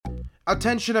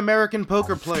Attention American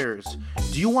poker players.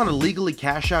 Do you want to legally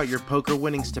cash out your poker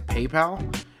winnings to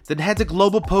PayPal? Then head to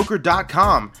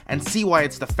globalpoker.com and see why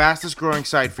it's the fastest growing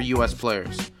site for US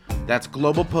players. That's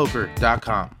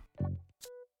globalpoker.com.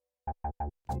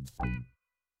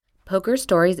 Poker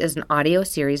Stories is an audio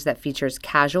series that features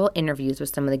casual interviews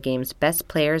with some of the game's best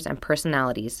players and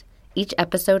personalities. Each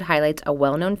episode highlights a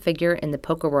well-known figure in the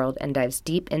poker world and dives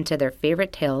deep into their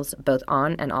favorite tales both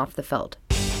on and off the felt.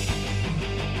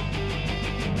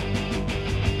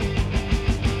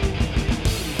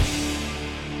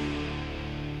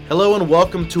 Hello and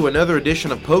welcome to another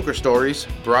edition of Poker Stories,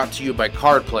 brought to you by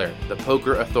Card Player, the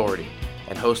Poker Authority,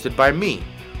 and hosted by me,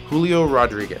 Julio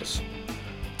Rodriguez.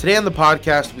 Today on the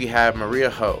podcast we have Maria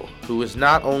Ho, who is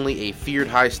not only a feared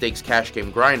high-stakes cash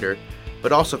game grinder,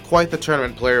 but also quite the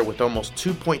tournament player with almost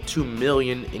 $2.2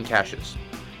 million in cashes.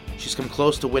 She's come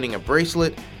close to winning a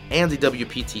bracelet and a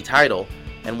WPT title,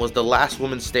 and was the last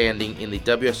woman standing in the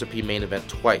WSOP main event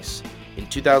twice, in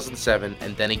 2007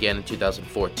 and then again in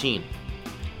 2014.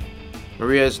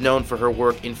 Maria is known for her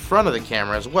work in front of the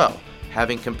camera as well,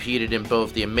 having competed in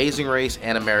both The Amazing Race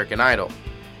and American Idol.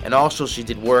 And also she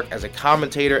did work as a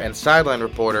commentator and sideline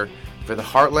reporter for the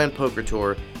Heartland Poker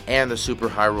Tour and the Super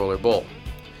High Roller Bowl.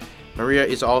 Maria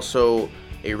is also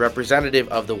a representative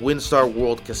of the WinStar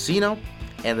World Casino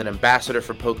and an ambassador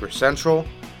for Poker Central,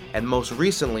 and most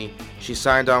recently she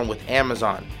signed on with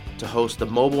Amazon to host the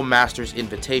Mobile Masters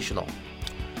Invitational.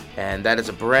 And that is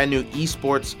a brand new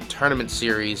esports tournament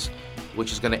series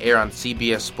which is going to air on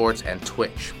CBS Sports and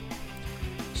Twitch.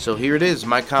 So here it is,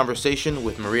 my conversation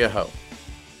with Maria Ho.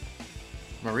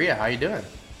 Maria, how you doing?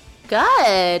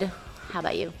 Good. How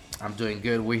about you? I'm doing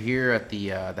good. We're here at the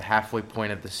halfway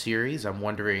point of the series. I'm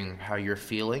wondering how you're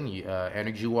feeling,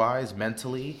 energy-wise,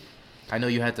 mentally. I know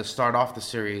you had to start off the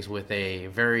series with a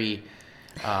very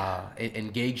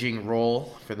engaging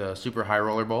role for the Super High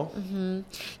Roller Bowl. Mm-hmm.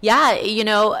 Yeah,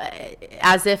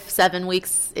 as if 7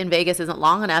 weeks in Vegas isn't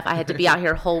long enough, I had to be out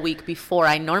here a whole week before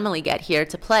I normally get here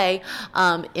to play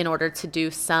in order to do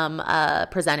some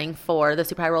presenting for the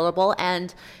Super High Roller Bowl.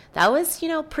 And that was,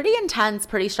 pretty intense,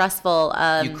 pretty stressful.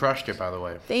 You crushed it, by the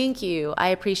way. Thank you. I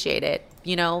appreciate it.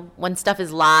 When stuff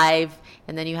is live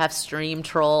and then you have stream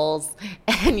trolls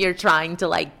and you're trying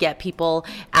to get people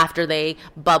after they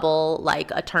bubble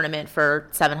a tournament for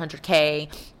 700K,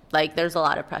 there's a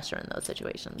lot of pressure in those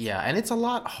situations. Yeah, and it's a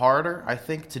lot harder, I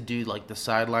think, to do the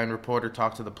sideline reporter,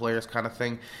 talk to the players kind of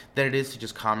thing, than it is to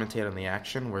just commentate on the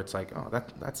action, where it's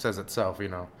that says itself,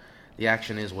 the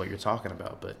action is what you're talking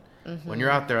about. But when you're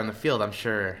out there on the field, I'm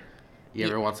sure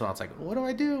every once in a while it's what do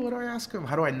I do? What do I ask him?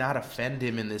 How do I not offend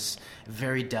him in this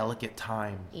very delicate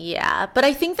time? Yeah, but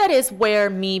I think that is where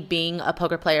me being a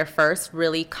poker player first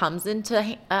really comes in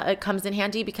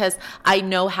handy, because I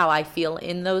know how I feel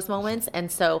in those moments, and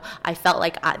so I felt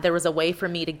like there was a way for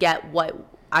me to get what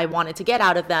I wanted to get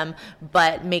out of them,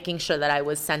 but making sure that I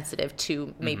was sensitive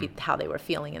to maybe how they were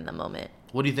feeling in the moment.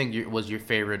 What do you think was your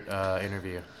favorite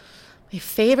interview? My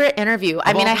favorite interview.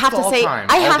 I have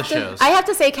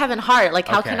to say Kevin Hart.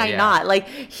 How can I not?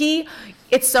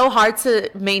 It's so hard to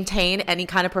maintain any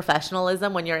kind of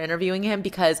professionalism when you're interviewing him,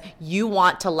 because you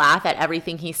want to laugh at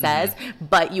everything he says,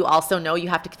 but you also know you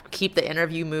have to keep the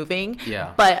interview moving.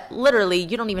 Yeah. But literally,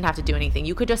 you don't even have to do anything.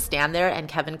 You could just stand there and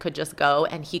Kevin could just go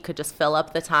and he could just fill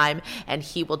up the time and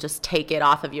he will just take it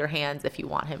off of your hands if you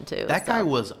want him to. That guy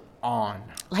was on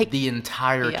the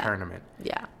entire tournament.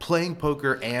 Yeah. Playing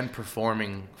poker and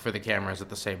performing for the cameras at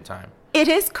the same time. It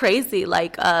is crazy,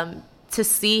 to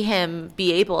see him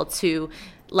be able to,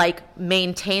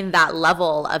 maintain that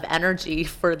level of energy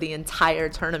for the entire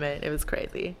tournament. It was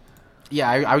crazy. Yeah,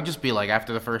 I would just be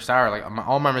after the first hour,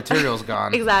 all my material's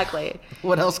gone. Exactly.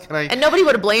 What else can I... And nobody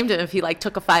would have blamed him if he,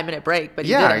 took a 5-minute break, but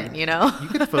he didn't, You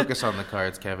can focus on the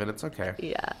cards, Kevin. It's okay.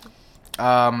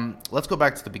 Yeah. Let's go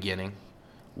back to the beginning.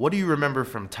 What do you remember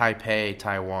from Taipei,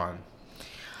 Taiwan?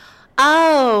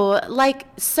 Oh,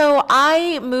 so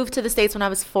I moved to the States when I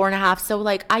was 4.5. So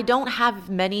I don't have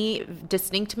many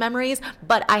distinct memories,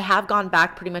 but I have gone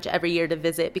back pretty much every year to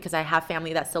visit because I have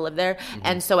family that still live there.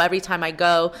 And so every time I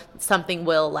go, something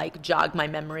will jog my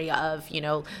memory of,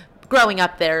 growing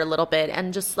up there a little bit,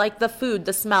 and just the food,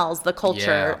 the smells, the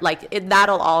culture,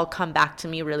 that'll all come back to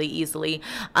me really easily.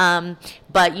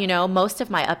 But most of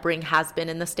my upbringing has been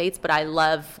in the States, but I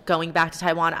love going back to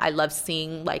Taiwan. I love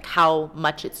seeing how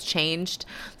much it's changed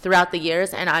throughout the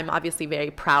years, and I'm obviously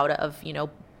very proud of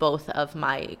both of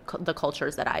the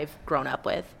cultures that I've grown up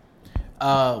with.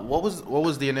 What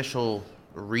was the initial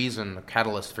reason, the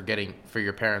catalyst for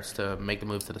your parents to make the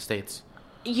move to the States?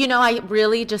 I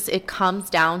really it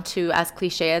comes down to, as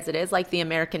cliche as it is, the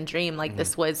American dream.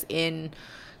 This was in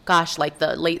like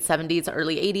the late 70s,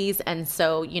 early 80s. And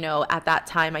so, at that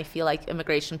time, I feel like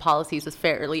immigration policies was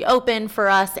fairly open for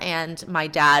us. And my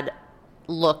dad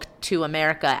looked to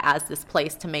America as this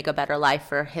place to make a better life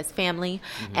for his family.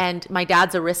 Mm-hmm. And my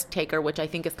dad's a risk taker, which I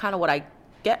think is kind of where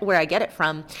I get it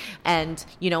from. And,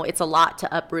 it's a lot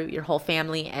to uproot your whole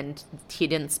family, and he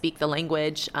didn't speak the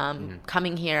language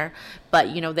coming here.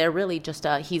 But, they're really just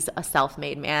he's a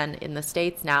self-made man in the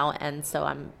States now. And so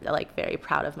I'm like very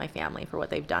proud of my family for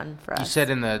what they've done for us. You said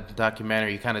in the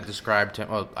documentary, you kind of described him.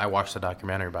 Well, I watched the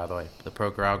documentary, by the way, the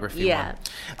Procreography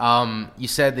one. You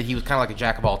said that he was kind of like a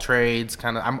jack of all trades.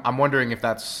 I'm wondering if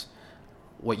that's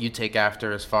what you take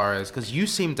after, as far as, because you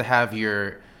seem to have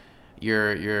your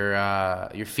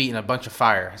feet in a bunch of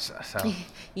fire. So.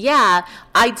 Yeah,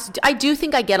 I do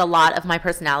think I get a lot of my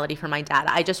personality from my dad.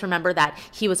 I just remember that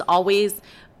he was always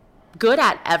good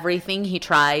at everything he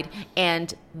tried,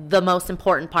 and the most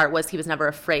important part was he was never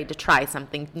afraid to try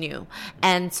something new.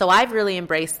 And so I've really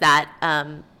embraced that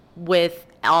with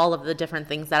all of the different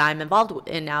things that I'm involved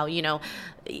in now.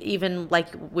 Even like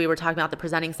we were talking about the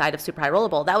presenting side of Super High Roller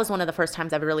Bowl, that was one of the first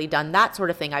times I've really done that sort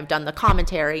of thing. I've done the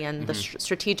commentary and the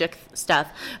strategic stuff,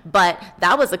 but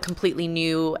that was a completely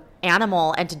new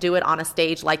animal. And to do it on a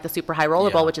stage like the Super High Roller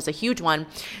Bowl, which is a huge one,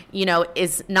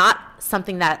 is not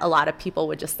something that a lot of people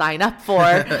would just sign up for.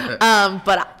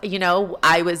 But,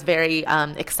 I was very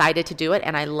excited to do it,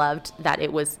 and I loved that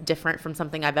it was different from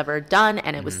something I've ever done,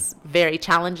 and it was very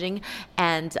challenging,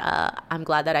 and I'm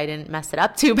glad that I didn't mess it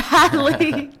up too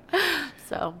badly.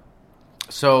 So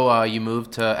you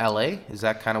moved to LA? Is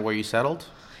that kind of where you settled?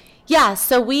 Yeah,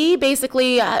 so we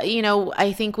basically,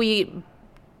 I think we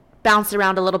bounced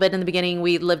around a little bit in the beginning.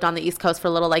 We lived on the East Coast for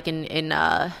a little, like in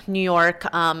New York,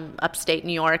 upstate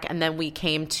New York, and then we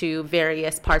came to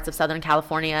various parts of Southern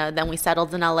California. Then we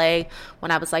settled in LA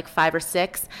when I was like 5 or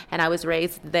 6, and I was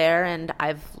raised there, and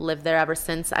I've lived there ever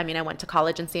since. I mean, I went to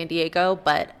college in San Diego,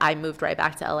 but I moved right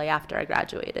back to LA after I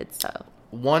graduated. So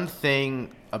one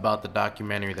thing about the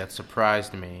documentary that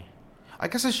surprised me, I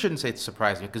guess I shouldn't say it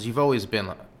surprised me, because you've always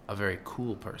been a very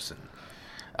cool person,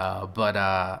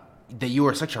 but that you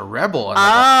were such a rebel.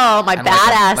 My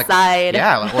badass side.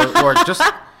 Yeah, or just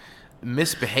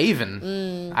misbehaving.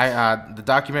 The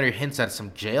documentary hints at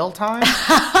some jail time.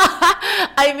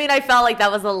 I mean, I felt like that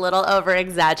was a little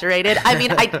over-exaggerated. I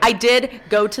mean, I did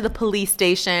go to the police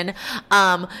station,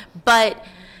 but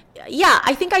yeah,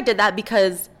 I think I did that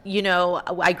because,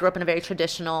 I grew up in a very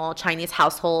traditional Chinese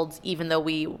household. Even though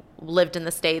we lived in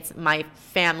the States, my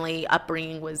family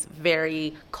upbringing was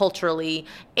very culturally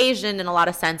Asian in a lot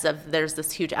of sense of there's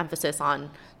this huge emphasis on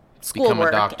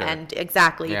schoolwork and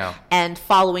and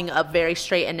following a very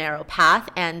straight and narrow path,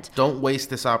 and don't waste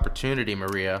this opportunity,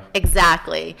 Maria.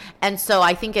 Exactly. And so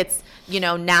I think it's,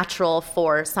 natural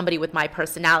for somebody with my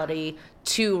personality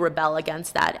to rebel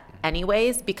against that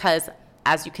anyways, because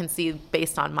as you can see,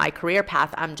 based on my career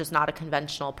path, I'm just not a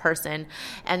conventional person.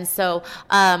 And so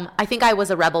I think I was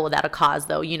a rebel without a cause,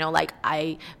 though.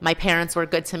 My parents were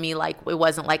good to me. Like, it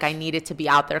wasn't like I needed to be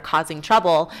out there causing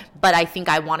trouble. But I think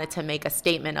I wanted to make a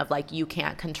statement of, like, you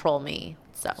can't control me.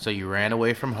 So you ran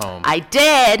away from home. I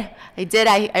did.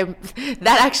 That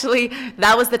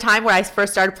was the time where I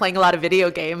first started playing a lot of video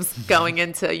games, going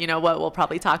into, what we'll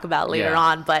probably talk about later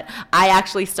on. But I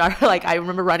actually started, I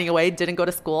remember running away, didn't go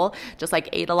to school, just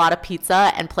ate a lot of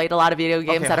pizza and played a lot of video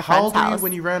games at a friend's house. How old were you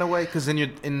when you ran away? Because your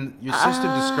sister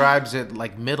describes it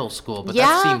like middle school, but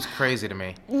that seems crazy to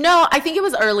me. No, I think it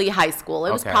was early high school.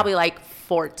 It was probably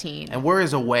 14. And where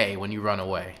is away when you run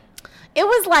away? It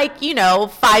was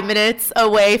 5 minutes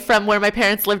away from where my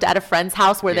parents lived at a friend's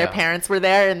house where their parents were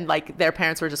there, and their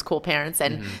parents were just cool parents.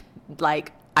 And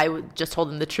I just told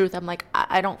them the truth. I'm like,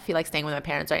 I don't feel like staying with my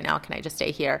parents right now. Can I just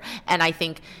stay here? And I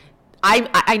think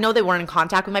I know they weren't in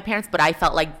contact with my parents, but I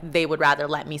felt like they would rather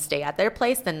let me stay at their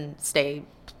place than stay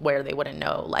where they wouldn't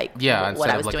know what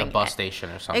I was doing. A bus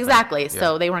station or something. Exactly. Yeah.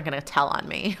 So they weren't going to tell on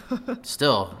me.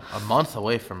 Still a month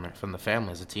away from the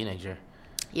family as a teenager.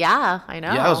 Yeah, I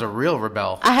know. Yeah, I was a real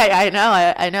rebel. I know.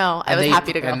 I was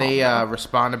happy to go home. And they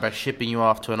responded by shipping you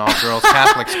off to an all-girls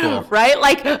Catholic school. Right?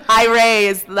 I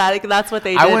raised. That's what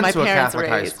they did. I went my to parents a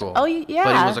Catholic raised. high school. Oh, yeah.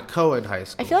 But it was a co-ed high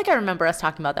school. I feel like I remember us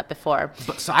talking about that before.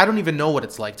 So I don't even know what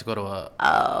it's like to go to a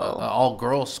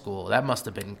all-girls school. That must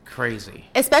have been crazy.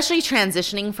 Especially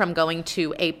transitioning from going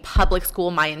to a public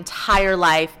school my entire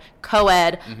life,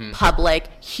 co-ed, public,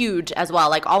 huge as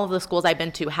well. All of the schools I've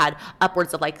been to had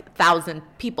upwards of 1,000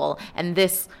 people, and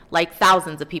this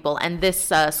thousands of people. And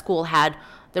this school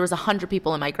there was 100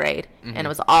 people in my grade, and it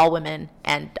was all women,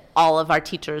 and all of our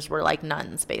teachers were like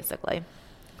nuns, basically.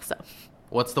 So,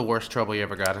 what's the worst trouble you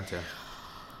ever got into?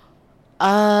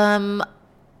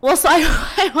 Well, so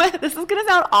I went, this is going to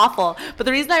sound awful, but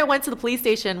the reason I went to the police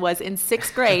station was in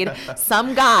 6th grade,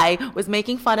 some guy was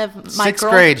making fun of my 6th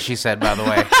grade, she said, by the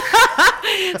way.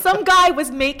 Some guy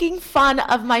was making fun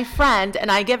of my friend,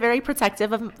 and I get very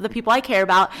protective of the people I care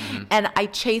about, and I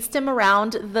chased him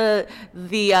around the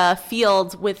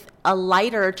fields with a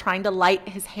lighter trying to light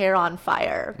his hair on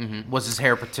fire. Was his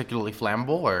hair particularly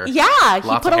flammable? Or yeah,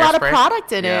 he put a lot of hairspray?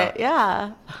 product in it.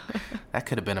 Yeah. That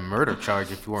could have been a murder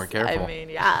charge if you weren't careful. I mean,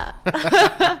 yeah.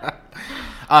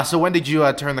 So when did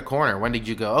you turn the corner? When did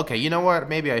you go, okay, you know what?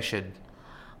 Maybe I should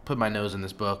put my nose in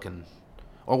this book.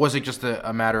 Or was it just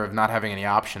a matter of not having any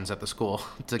options at the school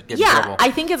to get in trouble?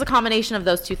 I think it's a combination of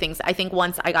those two things. I think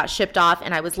once I got shipped off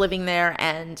and I was living there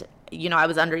and, I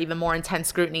was under even more intense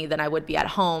scrutiny than I would be at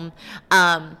home.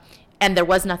 And there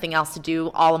was nothing else to do.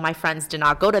 All of my friends did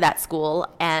not go to that school,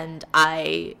 and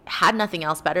I had nothing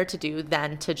else better to do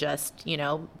than to just,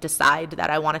 decide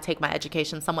that I want to take my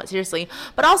education somewhat seriously.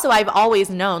 But also, I've always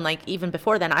known, even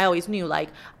before then, I always knew,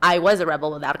 I was a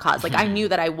rebel without a cause. I knew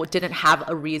that I didn't have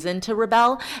a reason to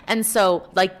rebel. And so,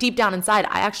 deep down inside,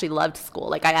 I actually loved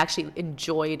school. I actually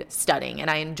enjoyed studying,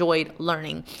 and I enjoyed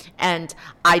learning. And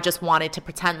I just wanted to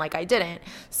pretend like I didn't.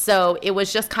 So it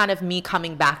was just kind of me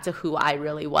coming back to who I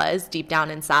really was deep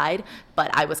down inside, but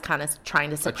I was kind of trying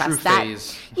to suppress that.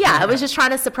 Phase. Yeah, I was just trying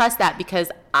to suppress that because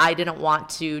I didn't want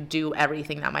to do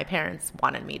everything that my parents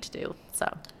wanted me to do.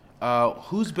 So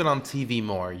who's been on TV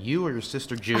more, you or your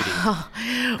sister Judy?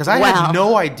 Because I had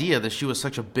no idea that she was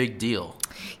such a big deal.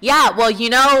 Yeah, well, you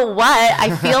know what?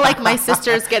 I feel like my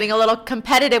sister's getting a little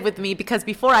competitive with me because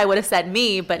before I would have said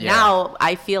me, but now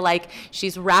I feel like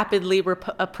she's rapidly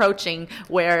approaching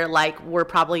where we're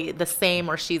probably the same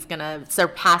or she's going to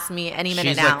surpass me any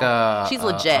minute now. She's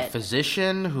legit. A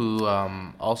physician who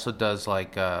also does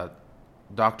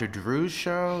Dr. Drew's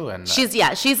show, and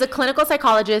she's a clinical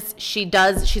psychologist.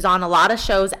 She's on a lot of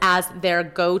shows as their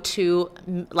go-to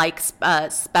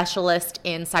specialist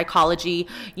in psychology,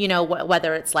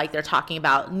 whether it's they're talking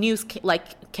about news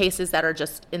cases that are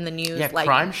just in the news,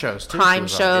 crime shows too.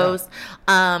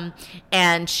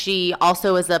 And she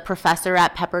also is a professor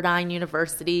at Pepperdine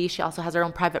University. She also has her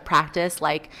own private practice.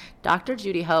 Dr.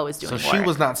 Judy Ho is doing work. So she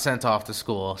was not sent off to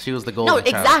school. She was the golden child.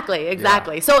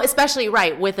 Exactly. Yeah. So especially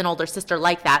with an older sister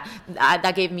like that,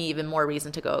 that gave me even more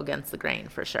reason to go against the grain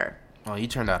for sure. Oh, you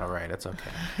turned out all right. That's okay.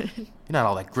 You're not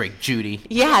all that great, Judy.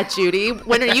 Yeah, Judy.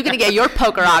 When are you going to get your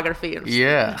pokerography?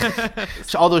 Yeah.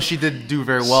 Although she did do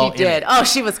very well. She did. Oh,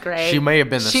 she was great. She may have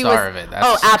been the star of it.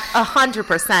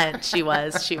 100%. She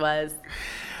was. She was.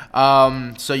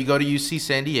 So you go to UC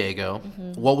San Diego.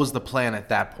 Mm-hmm. What was the plan at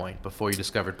that point before you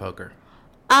discovered poker?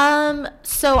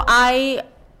 So I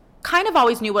kind of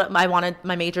always knew what I wanted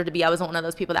my major to be. I wasn't one of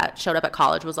those people that showed up at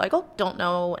college was like, oh, don't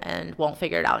know and won't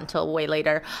figure it out until way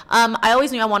later. I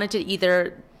always knew I wanted to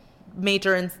either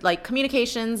major in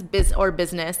communications,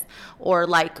 business, or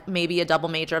maybe a double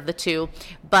major of the two.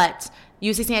 But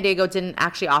UC San Diego didn't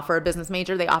actually offer a business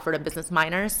major. They offered a business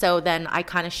minor. So then I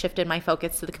kind of shifted my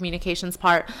focus to the communications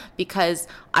part because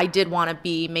I did want to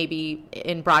be maybe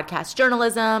in broadcast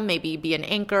journalism, maybe be an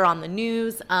anchor on the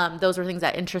news. Those were things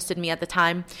that interested me at the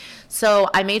time. So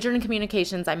I majored in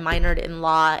communications. I minored in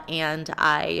law, and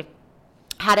I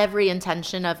had every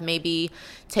intention of maybe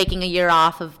taking a year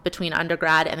off of between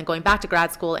undergrad and then going back to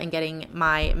grad school and getting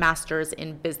my master's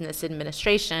in business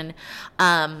administration.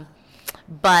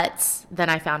 But then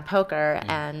I found poker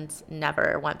and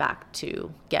never went back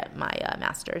to get my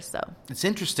master's. So it's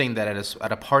interesting that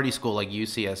at a party school like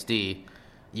UCSD,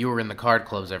 you were in the card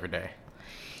clubs every day.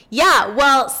 Yeah,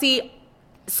 well, see,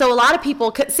 so a lot of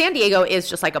people, San Diego is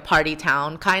just like a party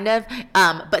town, kind of.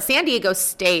 But San Diego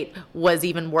State was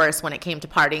even worse when it came to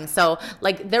partying. So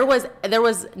there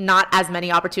was not as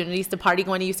many opportunities to party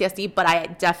going to UCSD, but I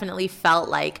definitely felt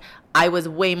like I was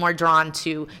way more drawn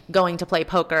to going to play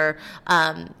poker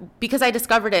because I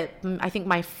discovered it, I think,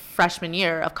 my freshman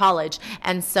year of college.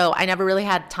 And so I never really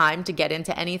had time to get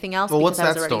into anything else because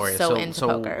I was already so into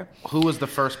poker. Who was the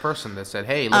first person that said,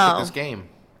 hey, look at this game?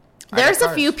 There's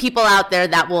a few people out there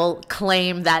that will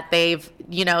claim that they've,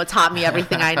 taught me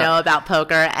everything I know about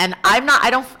poker. And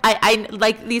I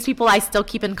like these people I still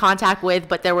keep in contact with,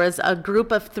 but there was a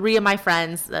group of 3 of my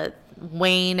friends,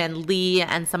 Wayne and Lee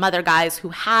and some other guys who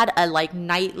had a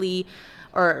nightly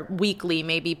or weekly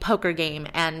maybe poker game,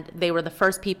 and they were the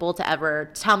first people to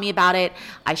ever tell me about it.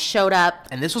 I showed up.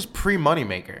 And this was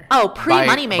pre-Moneymaker. Oh,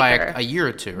 pre-Moneymaker. By a year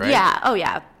or two, right? Yeah. Oh,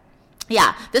 yeah.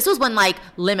 Yeah, this was when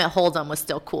Limit Hold'em was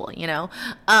still cool,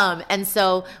 And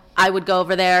so I would go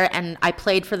over there and I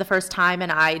played for the first time,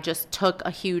 and I just took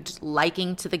a huge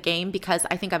liking to the game because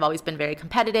I think I've always been very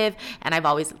competitive and I've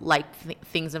always liked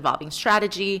things involving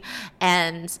strategy.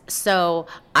 And so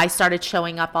I started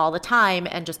showing up all the time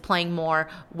and just playing more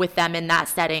with them in that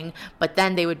setting. But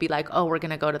then they would be like, oh, we're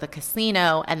going to go to the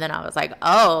casino. And then I was like,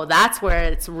 oh, that's where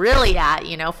it's really at.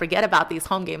 Forget about these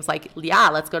home games. Like, yeah,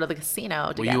 let's go to the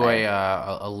casino together. Were you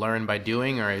a learn by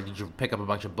doing, or did you pick up a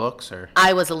bunch of books? Or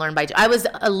I was a learn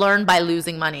by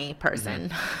losing money person.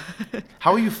 Mm-hmm.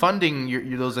 How are you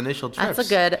funding those initial trips?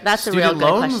 That's a real good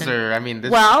loans, question. Or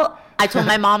Well, I told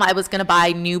my mom I was going to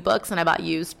buy new books, and I bought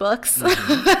used books.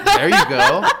 Mm-hmm. There you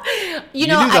go. You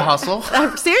knew the hustle.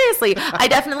 Seriously,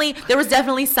 there was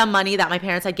definitely some money that my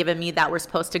parents had given me that were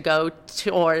supposed to go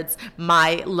towards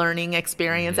my learning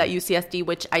experience at UCSD,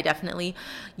 which I definitely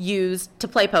used to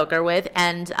play poker with.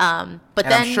 And I'm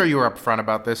sure you were upfront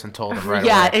about this and told them right away.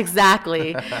 Yeah,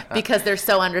 exactly, because they're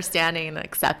so understanding and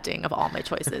accepting of all my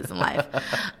choices in life.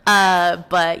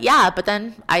 But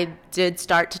then I did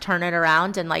start to turn it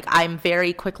around, and I'm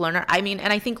very quick learner.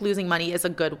 And I think losing money is a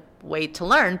good way to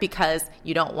learn because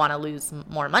you don't want to lose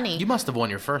more money. You must have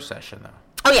won your first session though.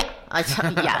 Oh yeah,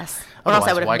 yes. Or else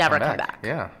I would have never come back.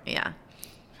 Yeah.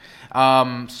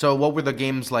 So what were the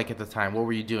games like at the time? What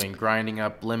were you doing? Grinding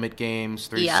up limit games,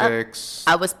 3-6?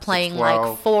 I was playing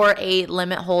 4-8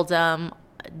 limit hold'em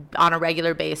on a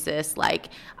regular basis.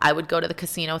 I would go to the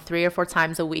casino 3 or 4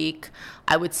 times a week.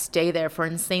 I would stay there for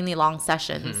insanely long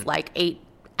sessions,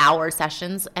 8-hour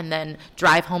sessions, and then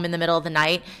drive home in the middle of the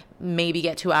night, maybe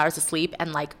get 2 hours of sleep,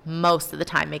 and most of the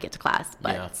time make it to class,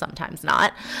 but sometimes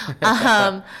not.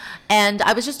 And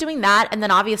I was just doing that. And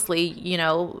then obviously, you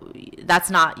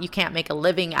can't make a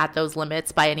living at those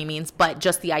limits by any means, but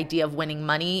just the idea of winning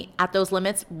money at those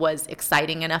limits was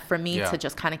exciting enough for me to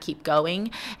just kind of keep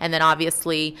going. And then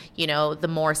obviously, the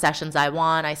more sessions I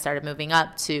won, I started moving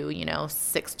up to,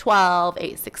 6-12,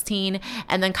 8-16.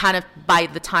 And then kind of by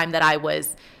the time that I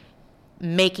was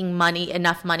making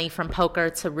enough money from poker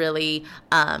to really,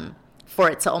 for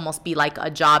it to almost be like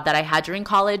a job that I had during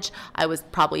college, I was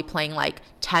probably playing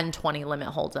 10-20 limit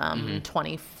hold'em,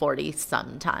 20-40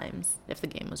 sometimes if the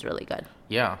game was really good.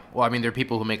 Yeah. Well, there are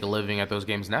people who make a living at those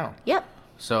games now. Yep.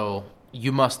 So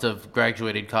you must have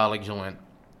graduated college and went,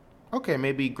 okay,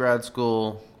 maybe grad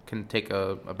school can take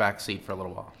a back seat for a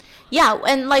little while. Yeah,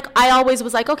 and I always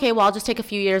was okay, well, I'll just take a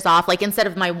few years off. Instead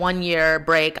of my 1 year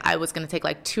break, I was going to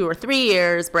take 2 or 3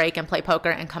 years break and play poker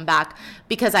and come back,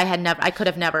 because I could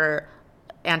have never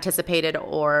anticipated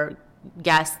or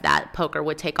guessed that poker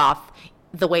would take off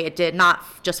the way it did, not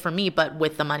just for me, but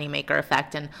with the moneymaker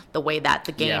effect and the way that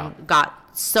the game got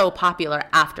so popular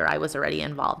after I was already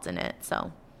involved in it.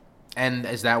 So. And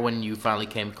is that when you finally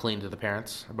came clean to the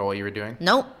parents about what you were doing?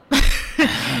 Nope.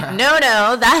 No.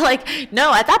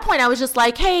 At that point I was just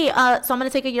hey, so I'm going to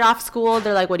take a year off school.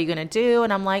 They're like, what are you going to do?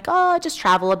 And I'm like, oh, just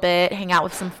travel a bit, hang out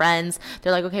with some friends.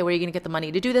 They're like, okay, where are you going to get the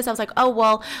money to do this? I was like, oh,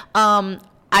 well,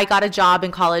 I got a job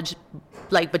in college,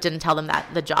 but didn't tell them that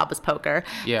the job was poker.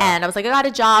 Yeah. And I was like, I got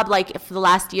a job for the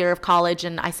last year of college,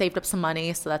 and I saved up some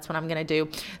money, so that's what I'm going to do.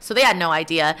 So they had no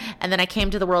idea. And then I came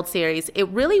to the World Series. It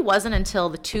really wasn't until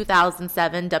the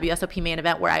 2007 WSOP main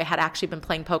event, where I had actually been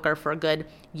playing poker for a good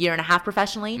year and a half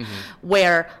professionally,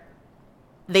 where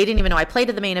they didn't even know I played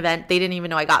at the main event. They didn't even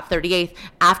know I got 38th.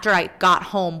 After I got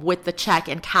home with the check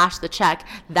and cashed the check,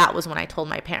 that was when I told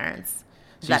my parents.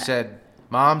 So you said,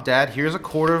 Mom, Dad, here's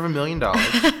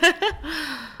 $250,000.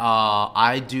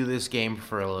 I do this game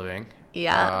for a living.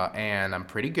 Yeah. And I'm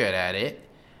pretty good at it.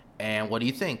 And what do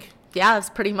you think? Yeah, that's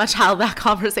pretty much how that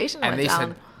conversation went down.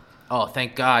 And they said, oh,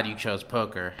 thank God you chose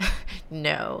poker.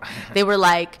 No. They were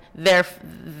their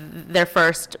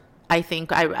first, I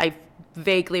think, I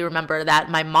vaguely remember that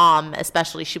my mom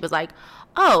especially, she was like,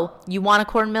 oh, you want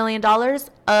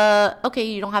 $250,000? Okay,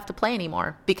 you don't have to play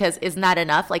anymore, because isn't that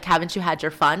enough? Haven't you had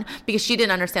your fun? Because she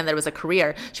didn't understand that it was a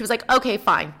career. She was like, okay,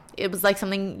 fine. It was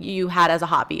something you had as a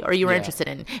hobby or you were interested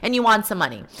in, and you want some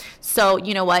money. So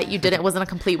you know what? You did it. wasn't a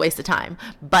complete waste of time,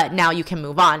 but now you can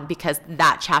move on, because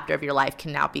that chapter of your life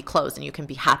can now be closed and you can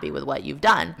be happy with what you've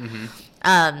done.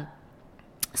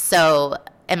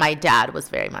 And my dad was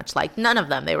very much none of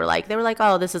them. They were like,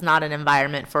 oh, this is not an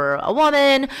environment for a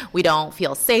woman. We don't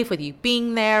feel safe with you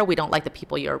being there. We don't like the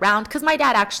people you're around. Because my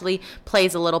dad actually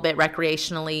plays a little bit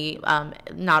recreationally,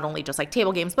 not only just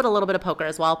table games, but a little bit of poker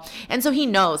as well. And so he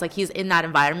knows, he's in that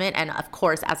environment. And of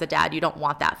course, as a dad, you don't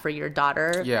want that for your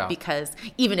daughter. Yeah. Because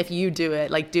even if you do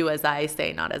it, do as I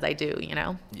say, not as I do,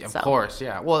 Yeah, of course,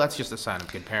 yeah. Well, that's just a sign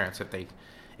of good parents.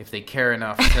 if they care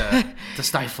enough to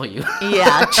stifle you.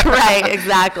 Yeah, right,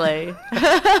 exactly.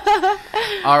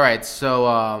 All right,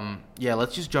 so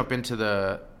let's just jump into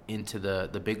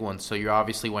the big one. So you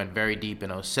obviously went very deep in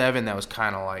 2007. That was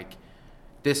kind of like,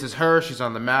 this is her. She's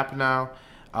on the map now.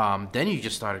 Then you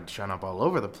just started showing up all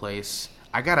over the place.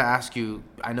 I gotta ask you.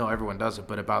 I know everyone does it,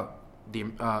 but about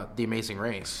the Amazing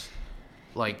Race,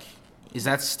 like, is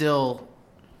that still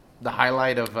the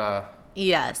highlight of?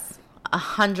 Yes,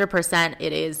 100%.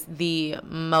 It is the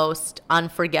most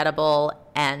unforgettable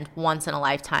and once in a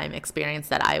lifetime experience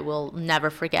that I will never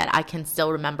forget. I can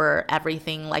still remember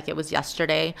everything like it was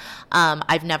yesterday.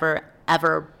 I've never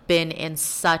ever been in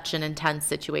such an intense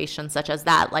situation such as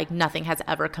that. Like, nothing has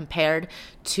ever compared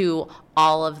to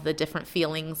all of the different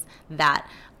feelings that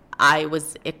I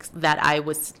was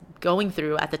going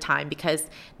through at the time, because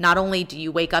not only do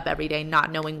you wake up every day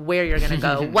not knowing where you're going to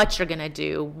go, what you're going to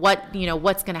do,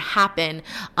 what's going to happen,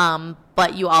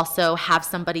 but you also have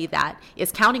somebody that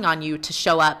is counting on you to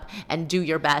show up and do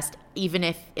your best, even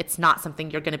if it's not something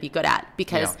you're going to be good at,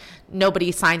 because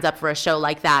nobody signs up for a show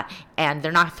like that and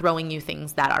they're not throwing you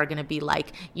things that are going to be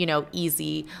like,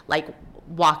 easy, like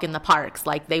walk in the parks.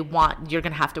 Like, you're going to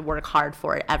have to work hard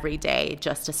for it every day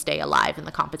just to stay alive in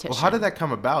the competition. Well, how did that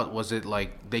come about? Was it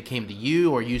like they came to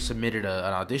you, or you submitted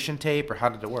an audition tape, or how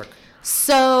did it work?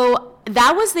 So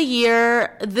that was the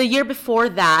year before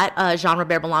that,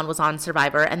 Jean-Robert Ballon was on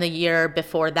Survivor, and the year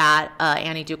before that,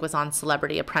 Annie Duke was on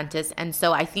Celebrity Apprentice. And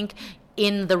so I think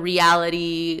in the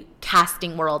reality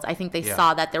casting world, I think they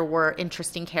saw that there were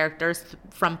interesting characters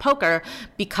from poker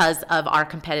because of our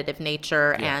competitive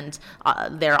nature, and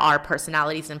there are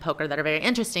personalities in poker that are very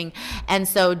interesting. And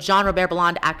so Jean-Robert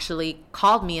Ballon actually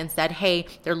called me and said, hey,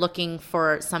 they're looking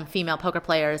for some female poker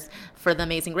players for The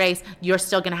Amazing Race. You're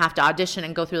still going to have to audition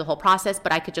and go through the whole process,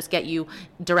 but I could just get you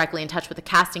directly in touch with the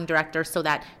casting director so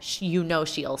that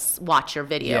she'll watch your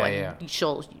video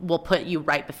and we'll put you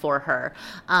right before her.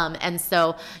 And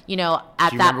so,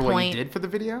 at that point, what you did for the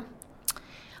video?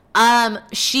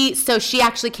 She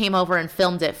actually came over and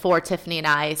filmed it for Tiffany and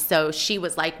I. So she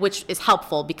was like, which is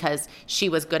helpful because she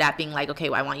was good at being like, okay,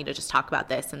 well, I want you to just talk about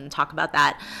this and talk about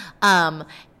that.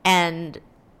 And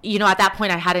at that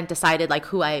point I hadn't decided like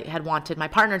who I had wanted my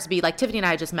partner to be. Like, Tiffany and I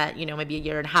had just met, maybe a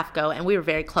year and a half ago, and we were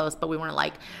very close, but we weren't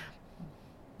like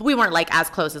as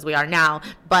close as we are now.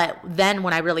 But then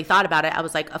when I really thought about it, I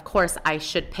was like, of course I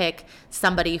should pick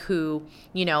somebody who,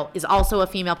 is also a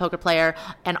female poker player,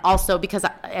 and also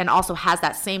has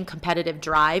that same competitive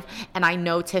drive. And I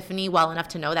know Tiffany well enough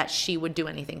to know that she would do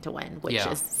anything to win, which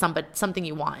is something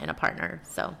you want in a partner.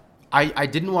 So I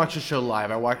didn't watch the show live.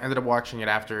 I ended up watching it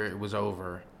after it was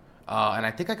over. And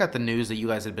I think I got the news that you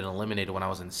guys had been eliminated when I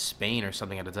was in Spain or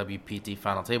something at a WPT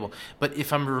final table. But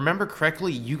if I remember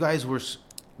correctly, you guys were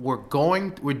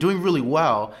doing really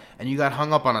well, and you got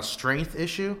hung up on a strength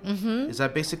issue. Mm-hmm. Is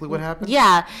that basically what happened?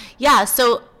 Yeah.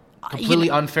 So completely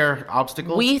unfair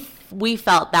obstacle. We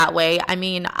felt that way. I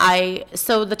mean,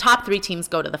 so the top 3 teams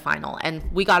go to the final, and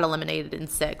we got eliminated in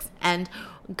 6. And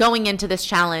going into this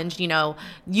challenge,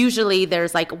 usually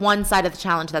there's like one side of the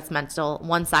challenge that's mental,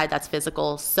 one side that's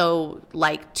physical. So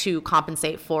like to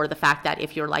compensate for the fact that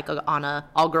if you're like on a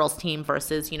all girls team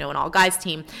versus, an all guys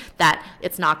team, that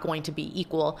it's not going to be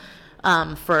equal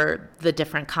for the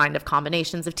different kind of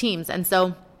combinations of teams. And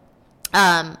so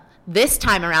this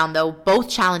time around, though, both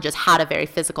challenges had a very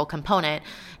physical component.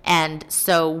 And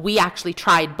so we actually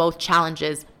tried both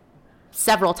challenges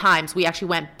several times. We actually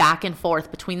went back and forth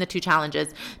between the 2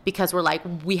 challenges because we're like,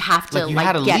 we have to you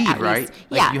had a get lead, at right?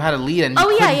 least, you had a lead, and you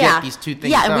couldn't get these 2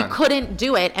 things done. And we couldn't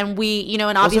do it, and we,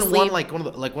 and obviously wasn't one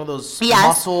of those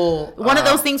muscle one of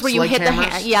those things where you hit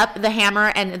the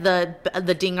hammer, and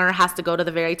the dinger has to go to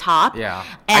the very top. Yeah,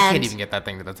 and I can't even get that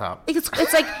thing to the top.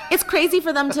 It's like it's crazy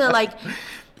for them to like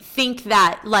think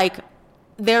that like.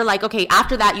 They're like, okay,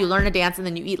 after that you learn a dance and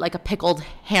then you eat like a pickled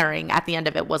herring at the end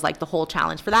of it was like the whole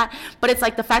challenge for that. But it's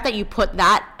like the fact that you put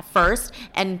that first,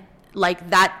 and like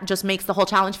that just makes the whole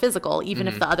challenge physical, even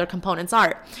if the other components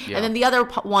aren't. Yeah. And then the other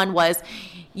one was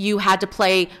you had to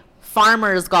play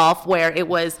farmer's golf, where it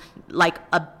was like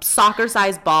a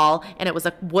soccer-sized ball, and it was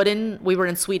we were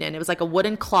in Sweden, it was like a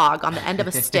wooden clog on the end of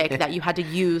a stick that you had to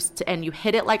use and you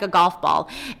hit it like a golf ball,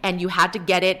 and you had to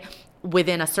get it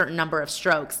within a certain number of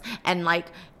strokes. And like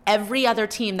every other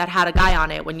team that had a guy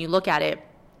on it, when you look at it,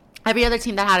 every other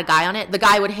team that had a guy on it, the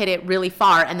guy would hit it really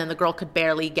far, and then the girl could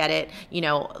barely get it,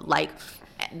 like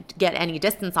get any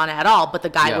distance on it at all, but the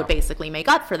guy Yeah. would basically make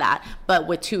up for that. But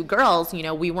with two girls, you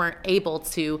know, we weren't able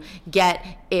to get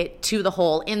it to the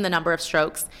hole in the number of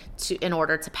strokes in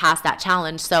order to pass that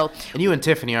challenge. So And you and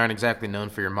Tiffany aren't exactly known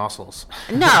for your muscles.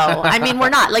 no, I mean, we're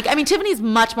not. Like, I mean, Tiffany's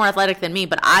much more athletic than me,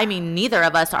 but I mean, neither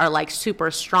of us are like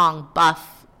super strong,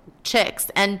 buff chicks.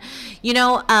 And, you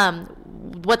know,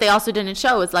 what they also didn't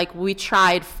show is like we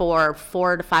tried for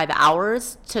 4 to 5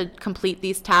 hours to complete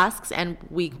these tasks and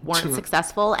we weren't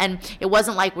successful. And it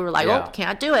wasn't like we were like, Yeah. oh,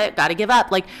 can't do it, got to give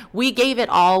up. Like, we gave it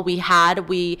all we had.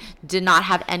 We did not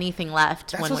have anything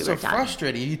left That's when we what's were so done.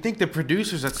 frustrating. You think the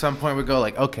producers at some point would go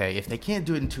like, okay, if they can't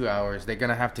do it in 2 hours, they're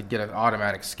gonna have to get an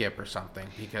automatic skip or something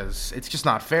because it's just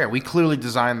not fair. We clearly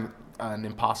designed an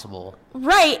impossible.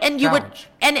 Right, and you would, challenge.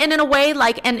 and in a way,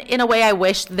 like, and in a way, I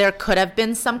wish there could have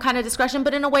been some kind of discretion,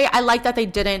 but in a way, I like that they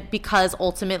didn't, because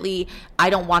ultimately, I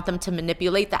don't want them to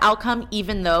manipulate the outcome,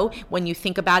 even though when you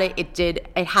think about it,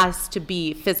 it has to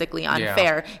be physically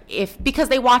unfair, because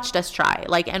they watched us try,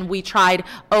 like, and we tried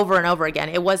over and over again.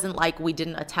 It wasn't like we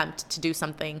didn't attempt to do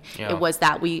something. Yeah. It was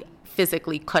that we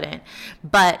physically couldn't.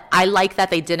 But I like that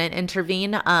they didn't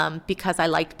intervene, because I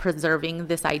liked preserving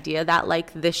this idea that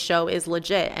like this show is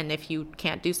legit, and if you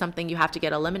can't do something, you have to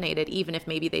get eliminated, even if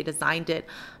maybe they designed it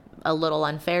a little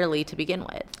unfairly to begin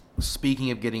with.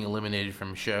 Speaking of getting eliminated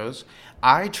from shows,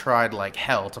 I tried like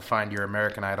hell to find your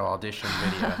American Idol audition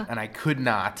video, and I could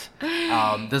not.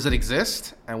 Does it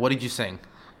exist? And what did you sing?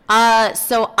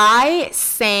 So I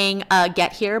sang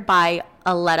Get Here by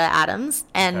Aletta Adams,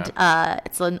 and Okay.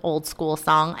 it's an old school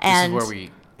song. This And is where we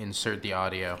insert the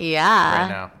audio. yeah, Right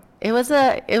now. It was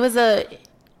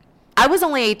I was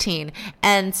only 18,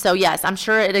 and so yes, I'm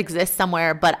sure it exists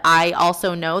somewhere, but I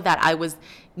also know that I was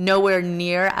nowhere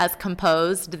near as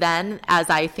composed then as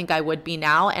I think I would be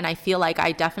now, and I feel like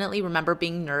I definitely remember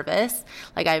being nervous.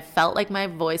 Like, I felt like my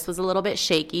voice was a little bit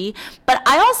shaky, but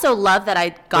I also love that I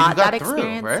got got that through,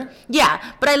 experience. right? Yeah,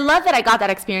 but I love that I got that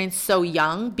experience so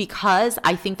young, because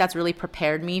I think that's really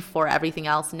prepared me for everything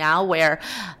else now, where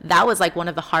that was like one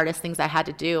of the hardest things I had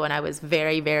to do, and I was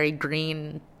very, very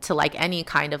green to like any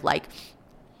kind of like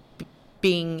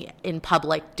being in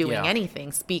public, doing Yeah.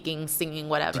 anything, speaking, singing,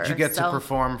 whatever. Did you get to So,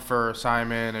 perform for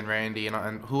Simon and Randy,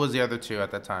 and who was the other two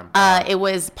at that time? It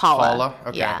was Paula. Paula?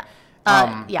 Okay. Yeah.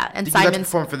 Yeah, and did you get to Simon's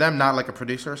perform for them, not like a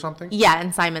producer or something? yeah,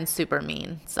 and Simon's super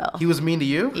mean. So He was mean to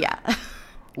you? yeah.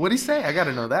 What'd he say? I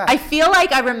gotta know that. I feel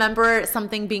like I remember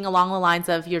something being along the lines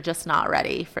of, "You're just not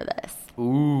ready for this."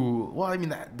 Ooh. Well, I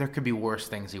mean, there could be worse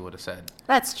things he would have said.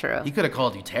 That's true. He could have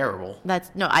called you terrible.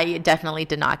 No, I definitely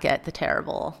did not get the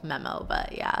terrible memo,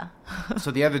 but yeah.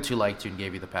 So the other two liked you and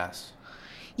gave you the pass.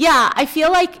 Yeah, I feel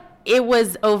like it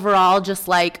was overall just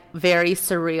like very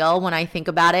surreal when I think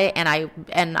about it, and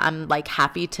I'm like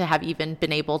happy to have even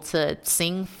been able to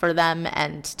sing for them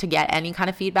and to get any kind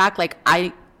of feedback. Like,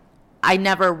 I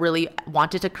never really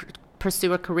wanted to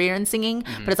pursue a career in singing,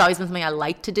 but it's always been something I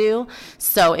like to do.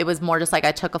 So it was more just like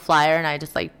I took a flyer and I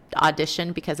just like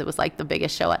auditioned because it was like the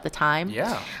biggest show at the time.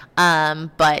 Yeah.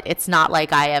 But it's not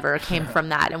like I ever came from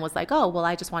that and was like, oh, well,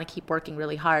 I just want to keep working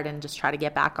really hard and just try to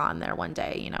get back on there one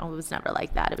day. You know, it was never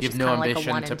like that. It was You have just no kind of like a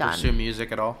ambition one to and done. pursue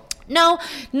music at all? No,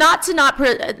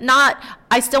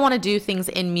 I still want to do things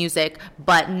in music,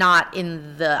 but not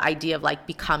in the idea of like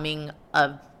becoming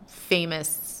a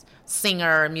famous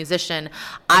singer or musician.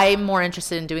 I'm more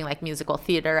interested in doing like musical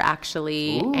theater,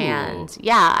 actually. Ooh. And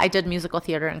yeah, I did musical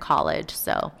theater in college.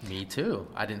 So Me too.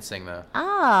 I didn't sing though.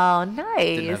 oh, Didn't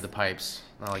nice. have the pipes.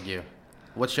 Not like you.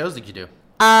 What shows did you do?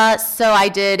 So I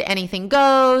did Anything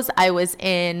Goes. I was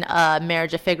in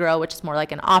Marriage of Figaro, which is more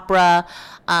like an opera.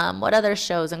 What other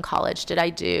shows in college did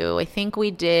I do? I think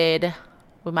we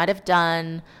might have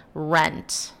done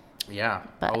Rent. Yeah.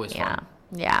 But Always yeah, fun.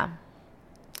 yeah.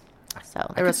 So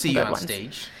I there could was see some you good on ones.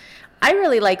 stage. I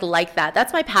really like that.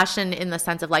 That's my passion, in the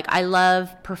sense of like I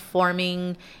love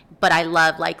performing, but I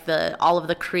love like all of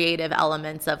the creative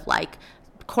elements of like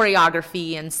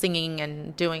choreography and singing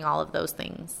and doing all of those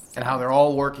things. And how they're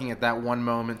all working at that one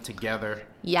moment together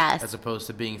Yes. as opposed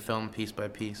to being filmed piece by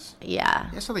piece. Yeah.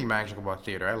 There's something magical about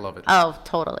theater. I love it. Oh,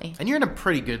 totally. And you're in a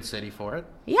pretty good city for it.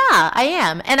 Yeah, I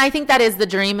am. And I think that is the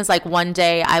dream, is like one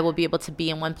day I will be able to be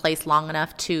in one place long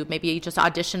enough to maybe just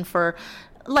audition for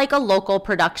like a local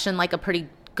production, like a pretty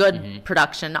good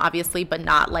production, obviously, but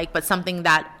not like, but something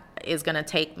that is going to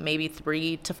take maybe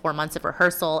 3 to 4 months of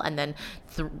rehearsal and then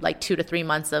like 2 to 3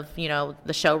 months of, you know,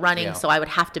 the show running. Yeah. So I would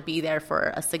have to be there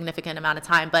for a significant amount of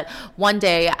time. But one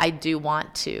day I do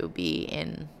want to be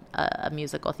in a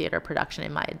musical theater production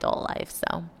in my adult life.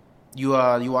 So You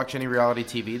watch any reality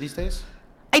TV these days?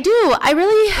 I do. I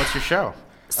really... What's your show?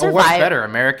 Survive. Or what's better,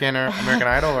 American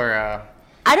Idol or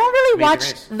I don't really Amazing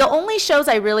watch. Race. The only shows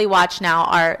I really watch now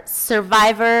are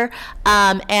Survivor,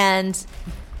 and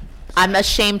I'm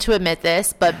ashamed to admit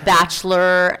this, but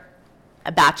Bachelor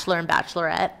and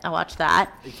Bachelorette. I watch that.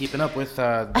 Are you keeping up with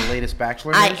the latest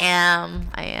Bachelor I news?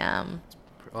 am.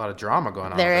 A lot of drama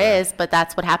going on. There over is, but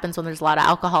that's what happens when there's a lot of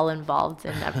alcohol involved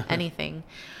in anything.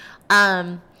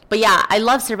 But yeah, I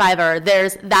love Survivor.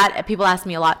 There's that. People ask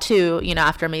me a lot too,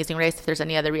 after Amazing Race, if there's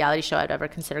any other reality show I'd ever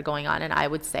consider going on. And I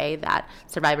would say that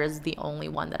Survivor is the only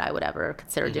one that I would ever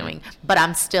consider doing. But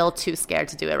I'm still too scared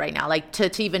to do it right now, like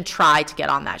to even try to get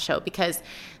on that show, because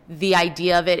the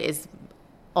idea of it is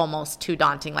almost too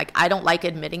daunting. Like, I don't like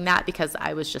admitting that, because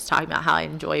I was just talking about how I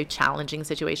enjoy challenging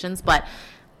situations, but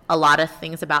a lot of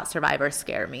things about Survivor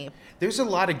scare me. There's a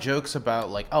lot of jokes about,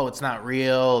 like, oh, it's not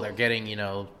real. They're getting,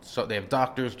 so they have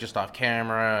doctors just off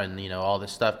camera and, all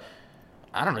this stuff.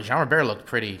 I don't know. Jean-Robert looked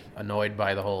pretty annoyed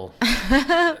by the whole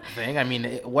thing. I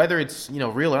mean, whether it's,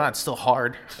 real or not, it's still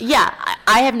hard. Yeah,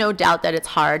 I have no doubt that it's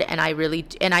hard. And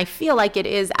I feel like it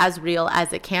is as real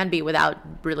as it can be without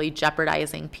really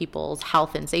jeopardizing people's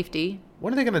health and safety.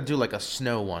 When are they going to do, like, a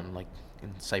snow one, like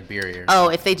in Siberia? Oh,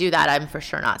 if they do that, I'm for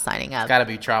sure not signing up. It's got to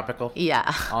be tropical.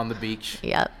 Yeah. On the beach.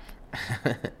 Yep.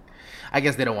 I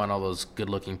guess they don't want all those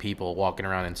good-looking people walking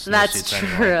around in snowsuits. That's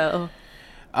true.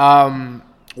 Anyway.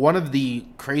 One of the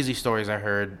crazy stories I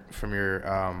heard from your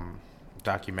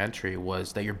documentary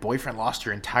was that your boyfriend lost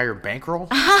your entire bankroll.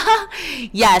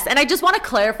 Yes, and I just want to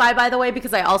clarify, by the way,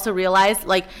 because I also realized,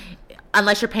 like,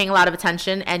 unless you're paying a lot of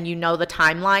attention and you know the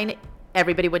timeline,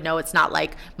 everybody would know it's not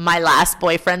like my last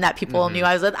boyfriend that people knew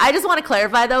I was with. I just want to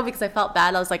clarify, though, because I felt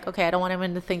bad. I was like, okay, I don't want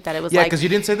anyone to think that it was Yeah, because you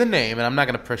didn't say the name, and I'm not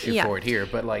going to push you Yeah. for it here,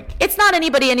 but like... It's not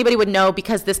anybody would know,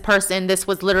 because this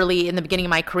was literally in the beginning of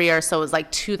my career, so it was like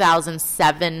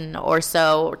 2007 or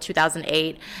so, or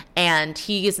 2008, and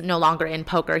he's no longer in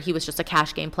poker. He was just a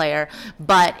cash game player,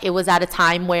 but it was at a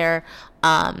time where,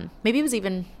 maybe it was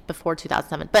even before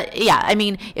 2007, but yeah, I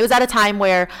mean, it was at a time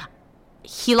where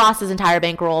he lost his entire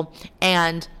bankroll,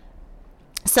 and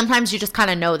sometimes you just kind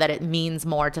of know that it means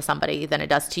more to somebody than it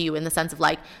does to you, in the sense of,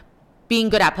 like, being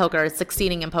good at poker,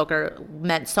 succeeding in poker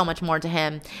meant so much more to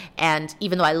him. And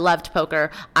even though I loved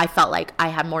poker, I felt like I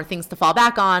had more things to fall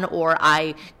back on, or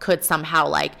I could somehow,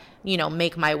 like,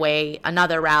 make my way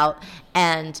another route.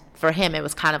 And for him, it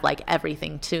was kind of like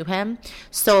everything to him.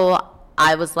 So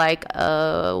I was like,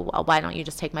 well, why don't you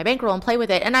just take my bankroll and play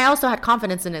with it? And I also had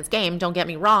confidence in his game. Don't get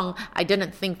me wrong. I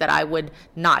didn't think that I would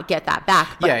not get that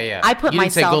back. But Yeah. I put you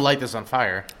didn't say, myself... go light this on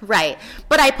fire. Right.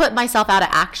 But I put myself out of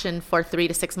action for 3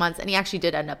 to 6 months, and he actually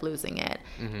did end up losing it.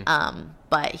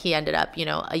 But he ended up,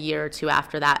 a year or two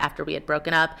after that, after we had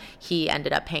broken up, he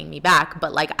ended up paying me back.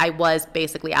 But, like, I was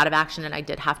basically out of action, and I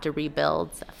did have to rebuild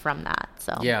from that.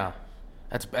 So Yeah.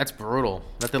 That's brutal.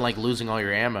 Nothing like losing all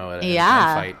your ammo at a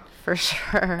gunfight. For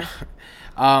sure.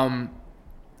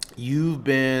 You've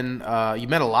been you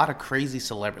met a lot of crazy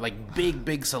celebrities, like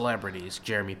big celebrities.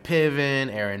 Jeremy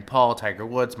Piven, Aaron Paul, Tiger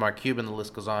Woods, Mark Cuban, the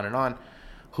list goes on and on.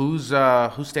 Who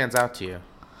stands out to you?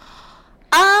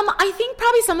 I think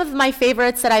probably some of my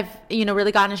favorites that I've,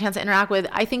 really gotten a chance to interact with.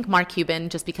 I think Mark Cuban,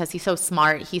 just because he's so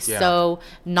smart. He's so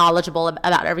knowledgeable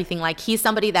about everything. Like, he's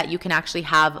somebody that you can actually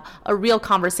have a real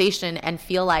conversation and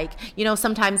feel like,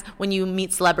 sometimes when you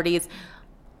meet celebrities,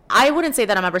 I wouldn't say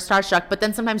that I'm ever starstruck, but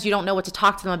then sometimes you don't know what to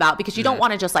talk to them about, because you don't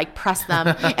want to just, like, press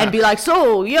them and be like,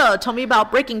 so, yeah, tell me about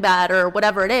Breaking Bad or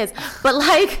whatever it is. But,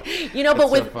 like,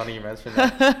 but with... so funny you mentioned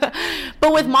that.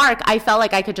 But with Mark, I felt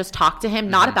like I could just talk to him,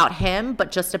 not about him, but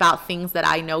just about things that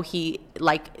I know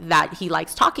that he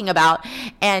likes talking about.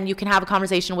 And you can have a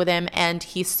conversation with him, and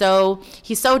he's so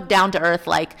down to earth,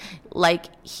 like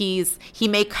he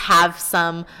may have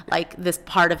some, like, this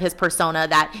part of his persona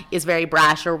that is very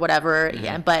brash or whatever,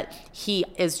 but he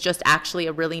is just actually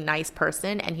a really nice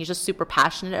person, and he's just super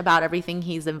passionate about everything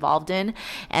he's involved in,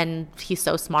 and he's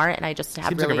so smart, and I just have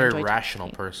Seems really like a very enjoyed rational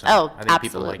person. Oh, I think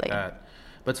absolutely. people like that.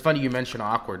 But it's funny you mention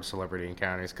awkward celebrity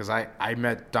encounters, because I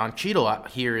met Don Cheadle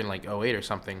out here in like 2008 or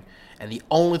something, and the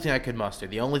only thing I could muster,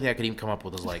 the only thing I could even come up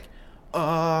with was like,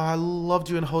 I loved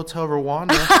you in Hotel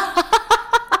Rwanda.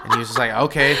 And he was just like,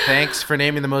 okay, thanks for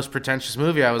naming the most pretentious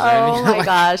movie I was in. Oh my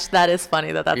gosh, that is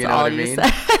funny that's you know all what I you mean?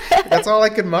 said. That's all I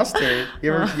could muster.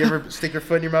 You ever stick your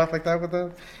foot in your mouth like that with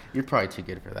them? You're probably too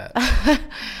good for that.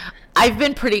 I've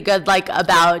been pretty good, like,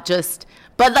 about just...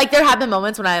 But, like, there have been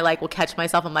moments when I, like, will catch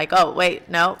myself. I'm like, oh, wait,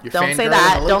 no, don't say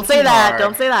that. Don't say that.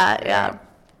 Don't say that. Yeah.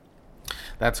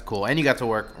 That's cool. And you got to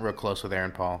work real close with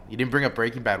Aaron Paul. You didn't bring up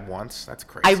Breaking Bad once. That's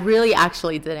crazy. I really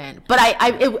actually didn't. But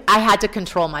I had to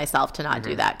control myself to not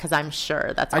do that, because I'm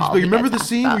sure that's all. You remember the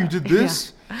scene about. where you did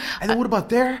this? And then what about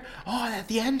there? Oh, at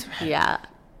the end? Yeah.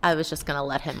 I was just going to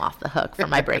let him off the hook for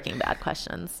my Breaking Bad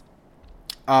questions.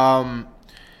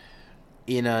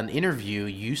 In an interview,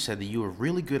 you said that you were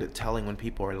really good at telling when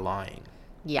people are lying.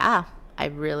 Yeah, I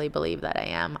really believe that I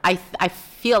am. I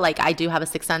feel like I do have a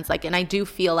sixth sense, and I do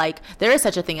feel like there is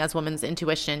such a thing as women's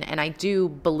intuition, and I do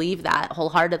believe that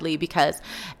wholeheartedly, because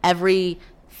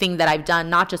everything that I've done,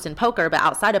 not just in poker, but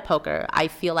outside of poker, I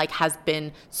feel like has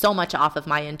been so much off of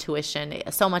my intuition.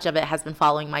 So much of it has been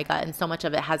following my gut, and so much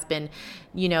of it has been,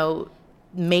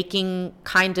 making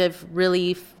kind of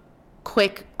really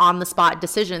quick on-the-spot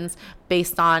decisions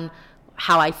based on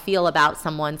how I feel about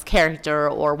someone's character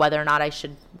or whether or not I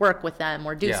should work with them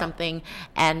or do something.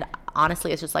 And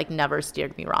honestly, it's just never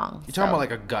steered me wrong. You're talking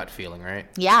about a gut feeling, right?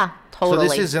 Yeah, totally.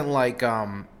 So this isn't like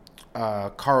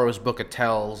Caro's Book of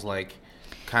Tells,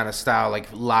 kind of style,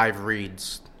 live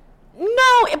reads.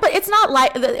 No, but it's not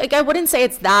like I wouldn't say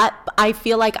it's that. I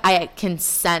feel like I can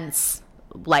sense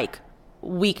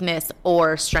weakness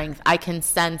or strength. I can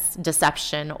sense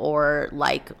deception or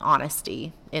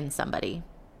honesty in somebody.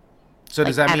 So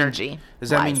does that energy mean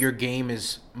that mean your game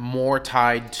is more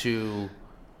tied to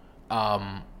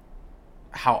how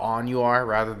on you are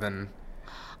rather than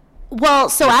well,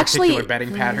 so actually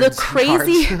betting patterns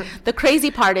the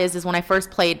crazy part is when I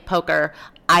first played poker,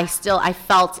 I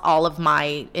felt all of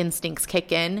my instincts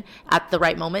kick in at the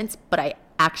right moments, but I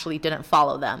actually didn't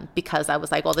follow them because I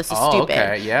was like, "Oh, this is stupid."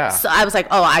 Okay, yeah. So I was like,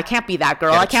 "Oh, I can't be that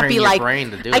girl. I can't be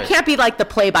can't be like the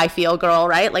play-by-feel girl,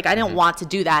 right?" I didn't want to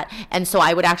do that, and so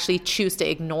I would actually choose to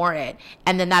ignore it.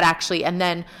 And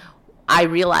then I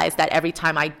realized that every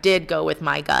time I did go with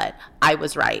my gut, I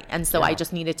was right. And so I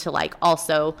just needed to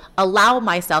also allow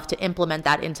myself to implement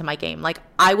that into my game.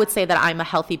 I would say that I'm a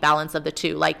healthy balance of the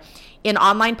two. In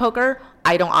online poker,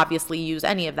 I don't obviously use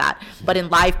any of that. But in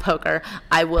live poker,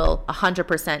 I will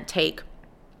 100% take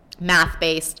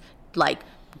math-based,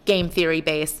 game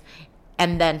theory-based,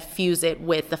 and then fuse it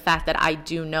with the fact that I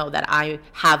do know that I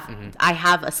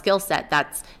have a skill set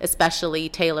that's especially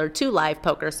tailored to live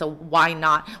poker. So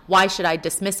why should I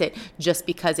dismiss it just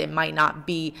because it might not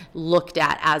be looked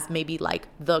at as maybe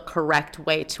the correct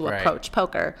way to approach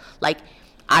poker?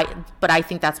 But I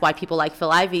think that's why people like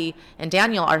Phil Ivey and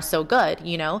Daniel are so good.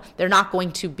 They're not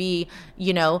going to be,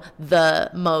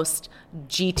 the most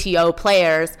GTO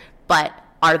players, but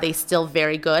are they still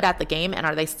very good at the game and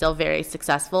are they still very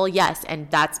successful? Yes. And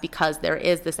that's because there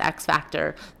is this X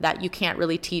factor that you can't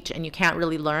really teach and you can't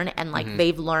really learn. And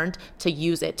they've learned to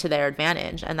use it to their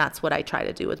advantage. And that's what I try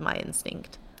to do with my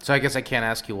instinct. So I guess I can't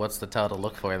ask you what's the tell to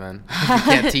look for then. You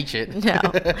can't teach it. No,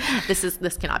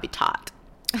 this cannot be taught.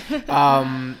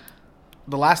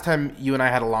 The last time you and I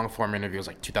had a long form interview was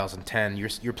 2010.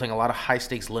 You're playing a lot of high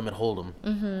stakes limit hold'em. I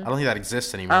don't think that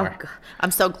exists anymore. Oh,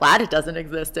 I'm so glad it doesn't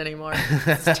exist anymore.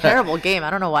 It's a terrible game. I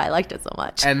don't know why I liked it so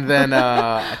much. And then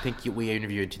I think we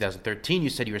interviewed in 2013. You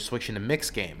said you were switching to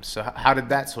mixed games. So how did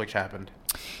that switch happen?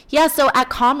 Yeah, so at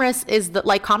Commerce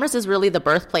Commerce is really the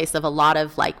birthplace of a lot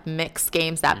of mixed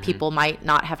games that people might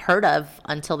not have heard of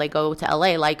until they go to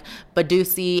LA,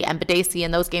 Badusi and Badesi,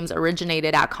 and those games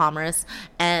originated at Commerce.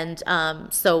 And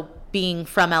so being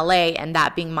from LA and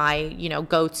that being my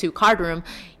go-to card room,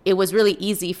 it was really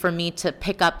easy for me to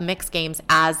pick up mixed games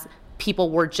as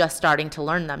people were just starting to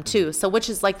learn them too. So which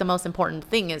is the most important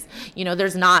thing is,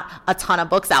 there's not a ton of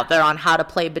books out there on how to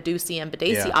play Badusi and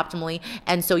Badesi optimally.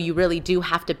 And so you really do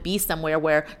have to be somewhere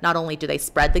where not only do they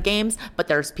spread the games, but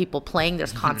there's people playing,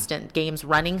 there's constant games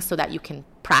running so that you can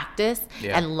practice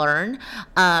and learn.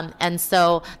 And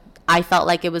so I felt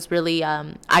like it was really,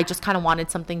 I just kind of wanted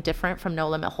something different from No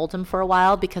Limit Hold'em for a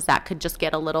while because that could just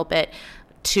get a little bit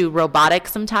too robotic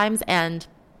sometimes. And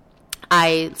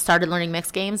I started learning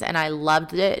mixed games and I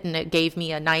loved it, and it gave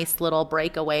me a nice little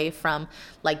break away from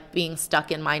being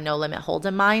stuck in my No Limit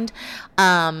Hold'em mind.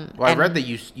 I read that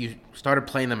you started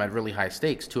playing them at really high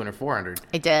stakes, 200, 400.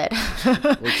 I did.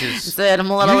 Which is I'm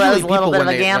a little bit of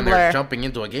a gambler. When they're jumping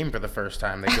into a game for the first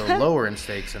time, they go lower in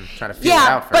stakes and try to feel it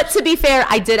out first. But to be fair,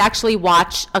 I did actually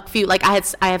watch a few. I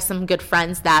have some good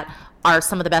friends that are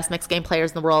some of the best mixed game players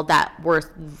in the world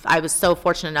I was so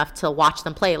fortunate enough to watch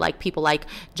them play, people like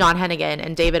John Hennigan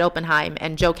and David Oppenheim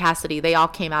and Joe Cassidy. They all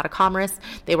came out of Commerce.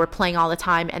 They were playing all the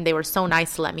time, and they were so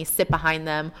nice to let me sit behind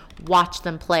them, watch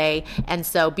them play. And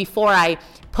so before I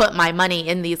put my money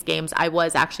in these games, I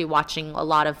was actually watching a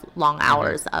lot of long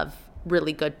hours of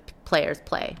really good players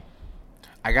play.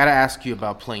 I got to ask you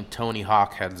about playing Tony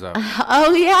Hawk Heads Up.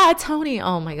 Oh, yeah, Tony.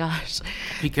 Oh, my gosh.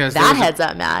 Because that Heads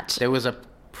Up match. There was a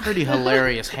pretty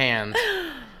hilarious hand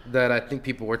that I think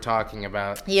people were talking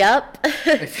about. Yep.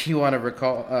 If you want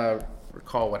to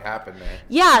recall what happened there.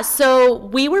 Yeah, so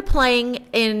we were playing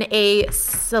in a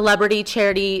celebrity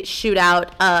charity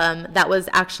shootout that was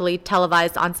actually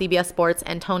televised on CBS Sports,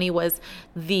 and Tony was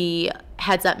the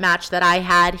heads-up match that I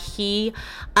had. He,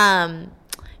 and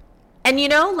you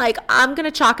know, like, I'm going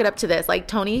to chalk it up to this. Like,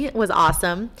 Tony was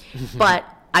awesome, but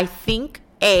I think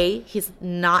A, he's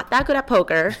not that good at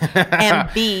poker, and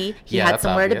B, he had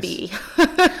somewhere obvious. to be.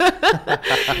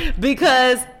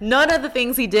 Because none of the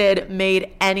things he did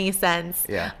made any sense.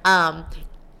 Yeah.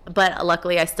 But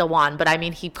luckily I still won. But I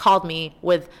mean, he called me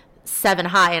with 7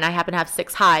 high, and I happen to have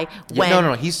 6 high. When,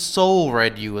 No, he soul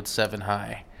read you with 7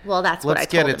 high. Well, that's what I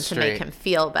Let's get told it him to straight. make him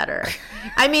feel better.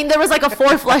 I mean, there was like a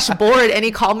 4 flush board, and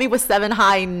he called me with 7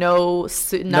 high, none of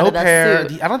the pair.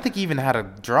 suit. I don't think he even had a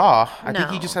draw. I think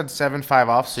he No. just had 7-5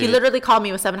 offsuit. He literally called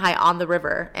me with 7 high on the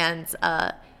river, and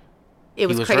it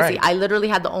was was crazy. right. I literally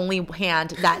had the only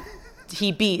hand that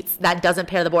he beats that doesn't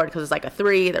pair the board, because it was like a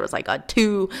 3, there was like a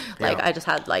 2. Like, Yeah. I just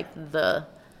had like the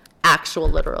actual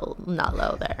literal nut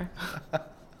low there.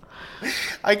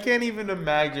 I can't even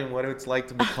imagine what it's like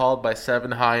to be called by 7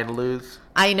 high and lose.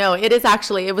 I know, it was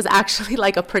actually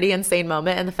like a pretty insane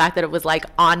moment, and the fact that it was like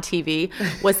on TV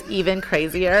was even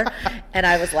crazier. And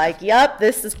I was like, yep,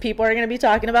 people are going to be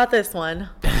talking about this one.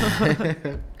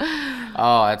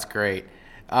 Oh, that's great.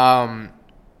 Tell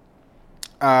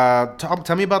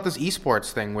me about this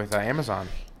esports thing with Amazon.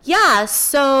 Yeah,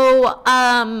 so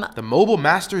The Mobile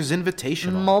Masters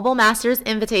Invitational. Mobile Masters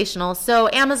Invitational. So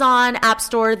Amazon App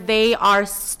Store, they are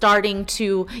starting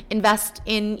to invest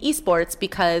in esports,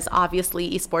 because obviously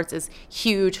esports is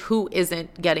huge. Who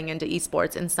isn't getting into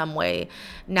esports in some way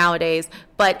nowadays?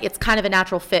 But it's kind of a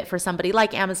natural fit for somebody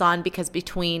like Amazon, because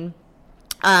between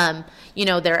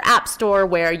their app store,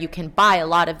 where you can buy a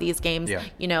lot of these games,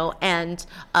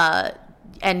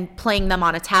 and playing them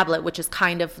on a tablet, which is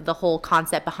kind of the whole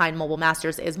concept behind Mobile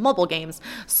Masters, is mobile games.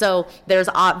 So there's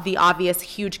the obvious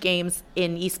huge games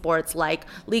in esports like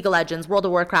League of Legends, World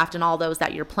of Warcraft, and all those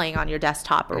that you're playing on your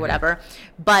desktop or whatever.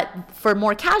 But for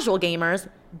more casual gamers,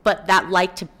 but that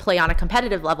like to play on a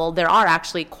competitive level, there are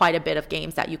actually quite a bit of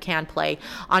games that you can play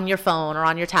on your phone or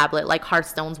on your tablet, like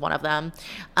Hearthstone's one of them,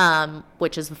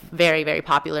 which is very, very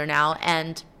popular now.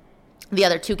 And the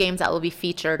other 2 games that will be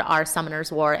featured are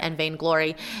Summoner's War and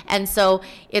Vainglory. And so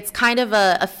it's kind of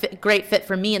a great fit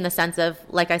for me, in the sense of,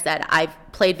 like I said, I've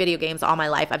played video games all my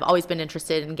life. I've always been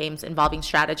interested in games involving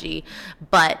strategy.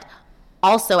 But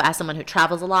also, as someone who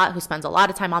travels a lot, who spends a lot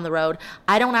of time on the road,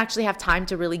 I don't actually have time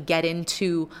to really get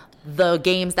into the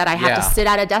games that I have to sit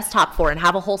at a desktop for and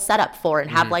have a whole setup for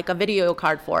and have like a video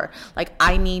card for. Like,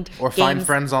 I need Or games. find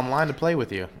friends online to play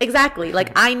with you. Exactly.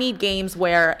 Like, I need games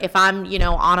where if I'm,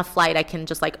 on a flight, I can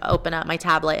just like open up my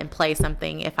tablet and play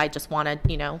something if I just want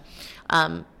to,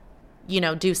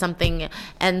 do something.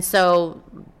 And so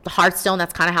Hearthstone,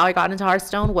 that's kind of how I got into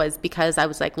Hearthstone, was because I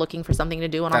was like looking for something to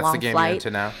do on a long That's the game flight. you're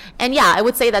into now? And yeah, I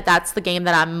would say that that's the game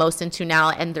that I'm most into now.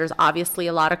 And there's obviously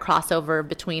a lot of crossover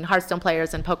between Hearthstone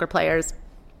players and poker players.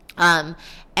 And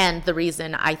the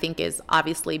reason, I think, is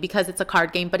obviously because it's a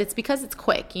card game, but it's because it's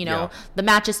quick. Yeah. The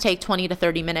matches take 20 to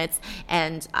 30 minutes.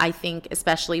 And I think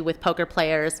especially with poker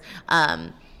players,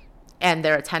 and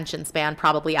their attention span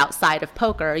probably outside of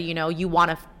poker, you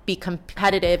want to be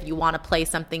competitive, you want to play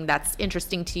something that's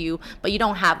interesting to you, but you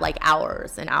don't have like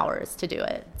hours and hours to do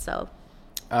it. So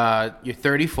you're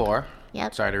 34.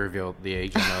 Yep. Sorry to reveal the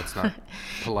age. I know it's not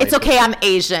polite. it's okay, I'm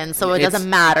Asian, so it doesn't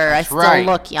matter. I still right.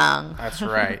 look young. That's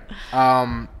right.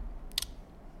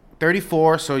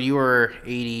 34, so you were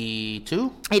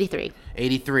 82? 83.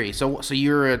 83. So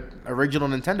you're an original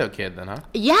Nintendo kid then, huh?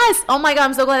 Yes. Oh my God,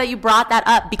 I'm so glad that you brought that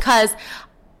up, because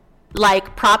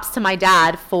like, props to my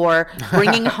dad for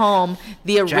bringing home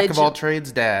the original. Jack of all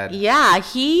trades dad. Yeah,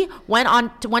 he went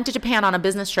to Japan on a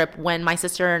business trip when my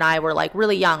sister and I were like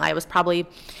really young. I was probably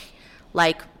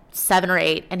like 7 or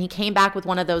 8, and he came back with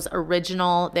one of those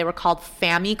original, they were called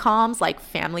Famicoms, like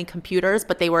family computers,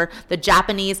 but they were the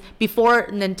Japanese, before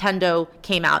Nintendo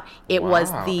came out. It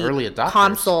was the early adopters.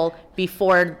 console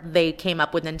before they came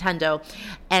up with Nintendo.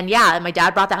 And yeah, my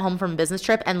dad brought that home from a business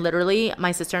trip, and literally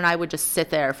my sister and I would just sit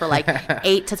there for like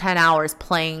 8 to 10 hours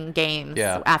playing games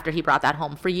after he brought that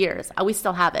home for years. We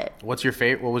still have it. What was your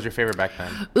favorite back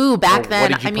then? Ooh, back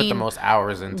then, What did you put the most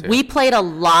hours into? We played a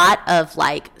lot of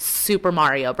like Super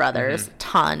Mario Brothers,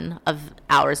 ton of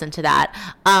hours into that.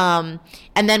 And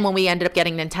then when we ended up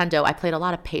getting Nintendo, I played a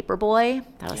lot of Paperboy.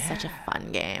 That was such a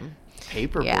fun game.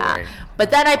 Paperboy. Yeah.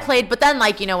 But then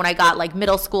like, when I got like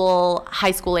middle school,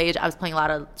 high school age, I was playing a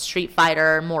lot of Street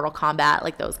Fighter, Mortal Kombat,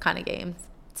 like those kind of games.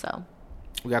 So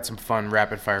We got some fun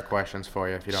rapid fire questions for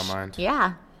you, if you don't mind.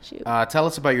 yeah, shoot. Tell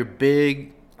us about your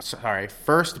big Sorry,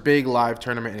 first big live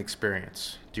tournament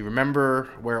experience. Do you remember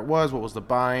where it was? What was the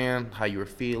buy-in? How you were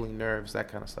feeling? Nerves? That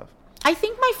kind of stuff. I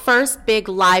think my first big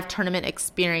live tournament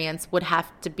experience would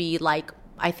have to be like,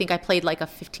 I think I played like a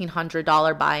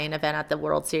 $1,500 buy-in event at the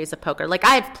World Series of Poker. Like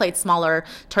I've played smaller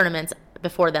tournaments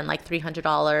before then, like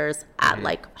 $300 at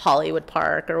like Hollywood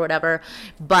Park or whatever.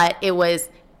 But it was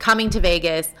coming to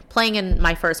Vegas, playing in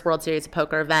my first World Series of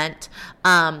Poker event.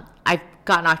 I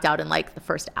got knocked out in like the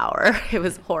first hour. It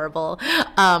was horrible.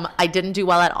 I didn't do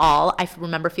well at all. I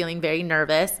remember feeling very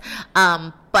nervous.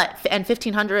 And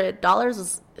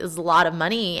 $1,500 is a lot of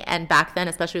money. And back then,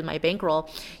 especially with my bankroll,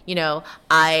 you know,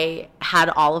 I had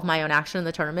all of my own action in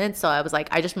the tournament. So I was like,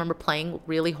 I just remember playing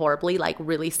really horribly, like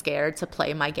really scared to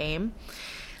play my game.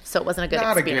 So it wasn't a good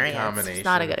experience. Not a good combination. It's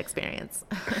not a good experience.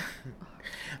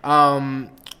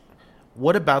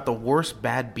 What about the worst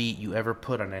bad beat you ever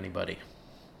put on anybody?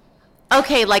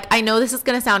 Okay, like I know this is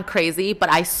going to sound crazy, but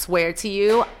I swear to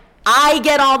you, I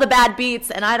get all the bad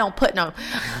beats and I don't put no.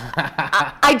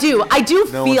 I do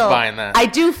No feel. one's buying that. I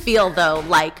do feel though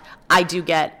like I do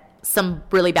get some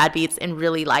really bad beats in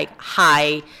really like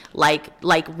high, like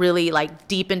really like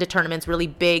deep into tournaments, really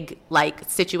big like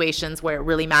situations where it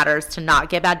really matters to not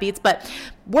get bad beats. But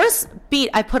worst beat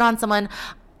I put on someone,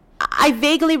 I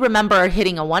vaguely remember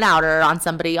hitting a 1-outer on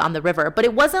somebody on the river, but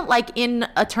it wasn't like in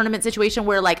a tournament situation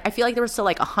where like I feel like there was still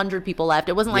like 100 people left.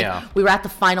 It wasn't like we were at the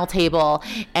final table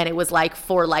and it was like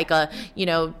for like a, you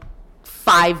know,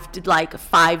 five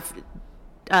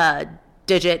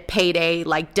digit payday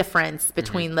like difference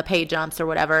between the pay jumps or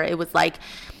whatever. It was like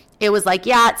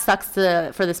yeah, it sucks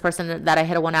for this person that I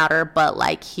hit a 1-outer, but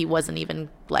like he wasn't even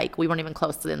like we weren't even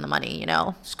close to in the money, you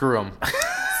know. Screw him.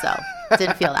 So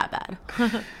didn't feel that bad.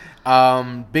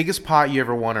 Biggest pot you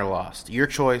ever won or lost? Your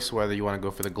choice, whether you want to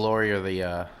go for the glory or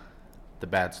the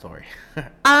bad story.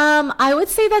 I would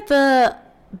say that the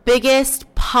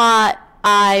biggest pot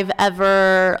I've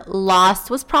ever lost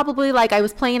was probably like I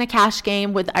was playing a cash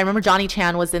game with, I remember Johnny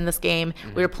Chan was in this game.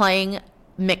 Mm-hmm. We were playing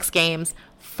mixed games,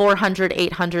 400,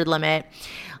 800 limit.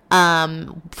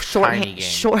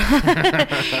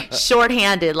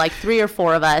 Shorthanded, like 3 or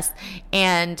 4 of us.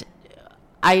 And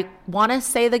I want to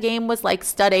say the game was like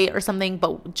stud 8 or something,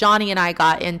 but Johnny and I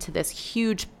got into this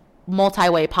huge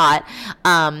multi-way pot.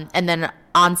 And then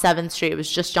on 7th Street, it was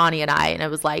just Johnny and I, and it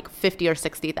was like 50 or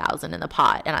 60,000 in the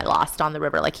pot. And I lost on the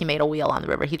river. Like he made a wheel on the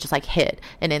river. He just like hit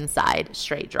an inside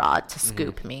straight draw to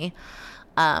scoop me.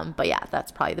 But yeah,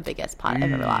 that's probably the biggest pot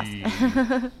I've ever lost.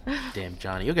 Damn,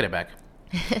 Johnny. You'll get it back.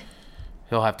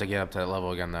 He'll have to get up to that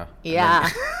level again, though. Yeah,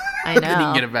 I know. Then he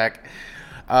can get it back.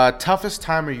 Toughest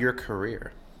time of your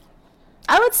career?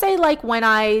 I would say like when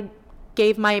I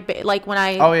gave my gave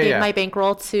my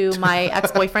bankroll to my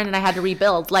ex-boyfriend and I had to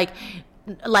rebuild.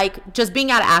 Like just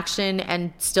being out of action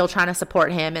and still trying to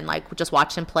support him and like just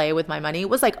watch him play with my money. It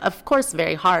was like, of course,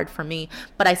 very hard for me,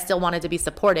 but I still wanted to be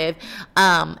supportive.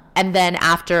 And then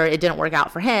after it didn't work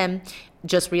out for him,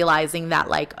 just realizing that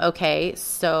like, okay,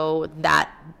 so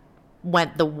that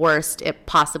went the worst it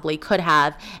possibly could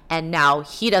have, and now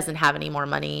he doesn't have any more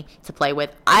money to play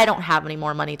with. I don't have any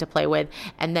more money to play with.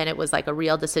 And then it was like a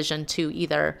real decision to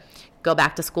either go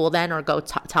back to school then or go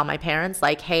tell my parents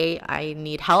like, hey, I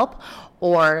need help,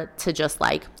 or to just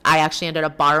like, I actually ended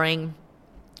up borrowing,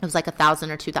 it was like $1,000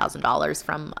 or $2,000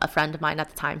 from a friend of mine at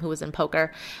the time who was in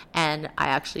poker, and I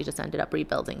actually just ended up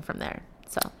rebuilding from there.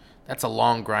 So that's a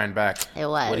long grind back. It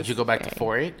was. What, did you go back to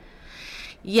 4-8?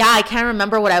 Yeah, I can't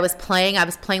remember what I was playing. I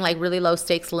was playing like really low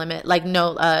stakes limit, like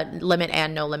no limit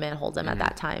and no limit hold'em at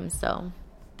that time. So,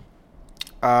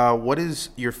 what is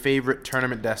your favorite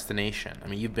tournament destination? I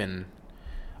mean,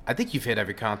 I think you've hit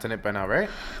every continent by now,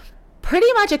 right?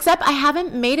 Pretty much, except I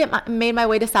haven't made my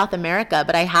way to South America,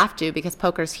 but I have to because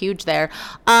poker's huge there.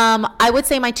 I would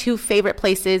say my 2 favorite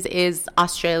places is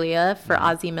Australia for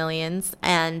Aussie Millions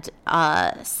and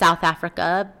South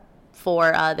Africa.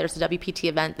 There's a WPT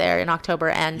event there in October,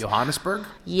 and Johannesburg?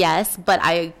 Yes, but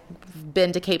I've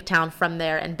been to Cape Town from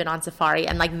there and been on safari,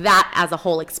 and like that as a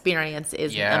whole experience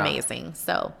is amazing.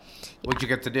 So what'd you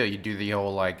get to do? You do the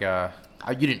whole like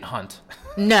you didn't hunt?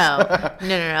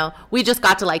 No. We just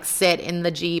got to like sit in the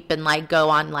Jeep and like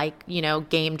go on like, you know,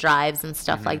 game drives and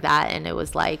stuff like that. And it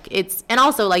was like, and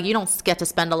also like you don't get to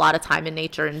spend a lot of time in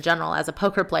nature in general. As a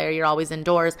poker player, you're always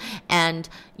indoors, and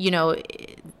you know,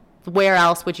 where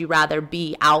else would you rather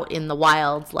be out in the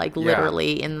wilds, like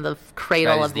literally in the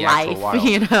cradle of life,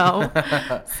 you know?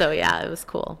 So yeah, it was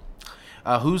cool.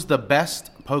 Who's the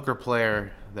best poker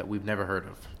player that we've never heard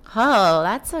of? Oh,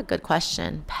 that's a good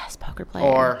question. Best poker player.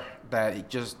 Or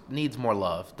that just needs more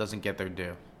love, doesn't get their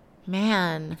due.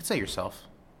 Man. You can say yourself.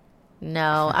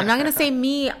 No, I'm not going to say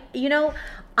me. You know,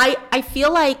 I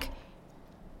feel like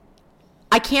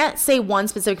I can't say one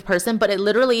specific person, but it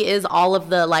literally is all of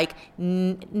the like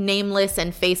nameless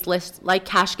and faceless like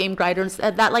cash game grinders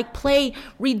that like play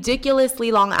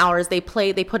ridiculously long hours. They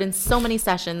put in so many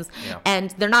sessions,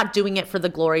 and they're not doing it for the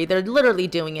glory. They're literally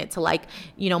doing it to like,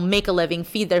 you know, make a living,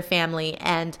 feed their family.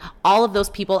 And all of those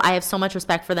people, I have so much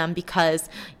respect for them because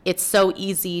it's so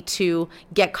easy to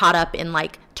get caught up in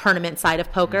like tournament side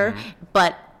of poker.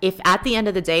 But if at the end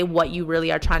of the day, what you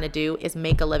really are trying to do is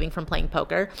make a living from playing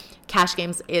poker, cash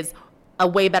games is a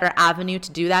way better avenue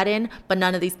to do that in, but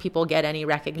none of these people get any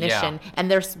recognition. And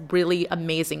they're really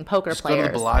amazing poker players.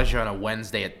 Go to Bellagio on a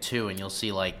Wednesday at 2 and you'll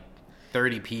see like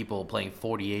 30 people playing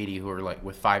 40-80 who are like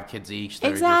with 5 kids each. They're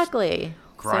exactly.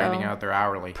 Just grinding out their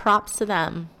hourly. Props to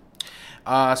them.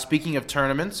 Speaking of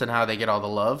tournaments and how they get all the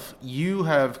love, you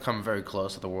have come very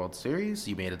close to the World Series.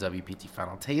 You made a WPT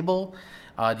final table.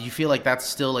 Do you feel like that's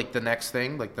still like the next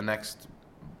thing, like the next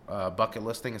bucket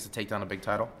list thing is to take down a big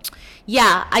title?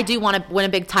 Yeah, I do want to win a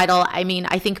big title. I mean,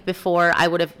 I think before I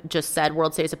would have just said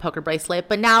World Series of Poker bracelet,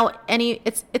 but now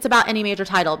it's about any major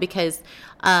title because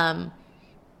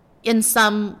in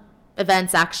some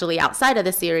events actually outside of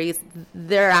the series,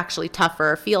 they're actually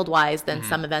tougher field-wise than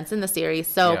some events in the series.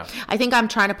 So I think I'm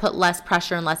trying to put less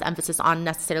pressure and less emphasis on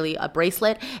necessarily a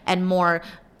bracelet and more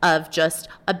of just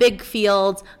a big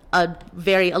field, a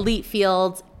very elite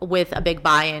field with a big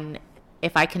buy-in.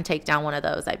 If I can take down one of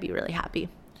those, I'd be really happy.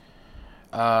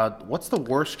 What's the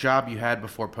worst job you had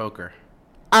before poker?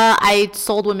 I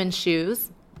sold women's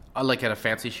shoes. Like at a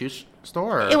fancy shoe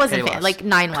store? Or it wasn't like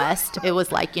Nine West. It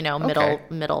was like, you know,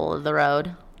 middle of the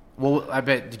road. Well, I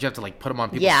bet, did you have to like put them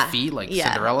on people's feet, like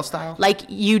Cinderella style? Like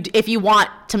if you want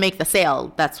to make the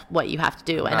sale, that's what you have to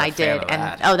do. And I did.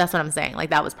 And that's what I'm saying. Like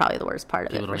that was probably the worst part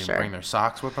of People it for don't sure. even bring their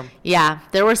socks with them? Yeah,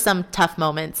 there were some tough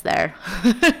moments there.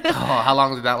 Oh, how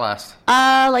long did that last?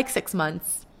 Like 6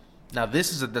 months. Now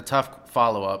this is the tough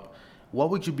follow-up.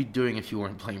 What would you be doing if you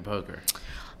weren't playing poker?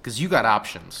 Because you got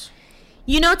options.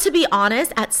 You know, to be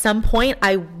honest, at some point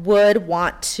I would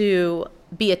want to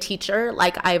be a teacher.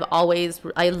 Like I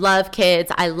love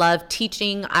kids. I love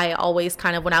teaching. I always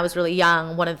kind of, when I was really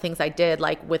young, one of the things I did,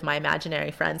 like with my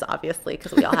imaginary friends, obviously,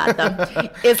 because we all had them,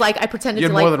 is like I pretended you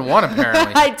had to like. more than one,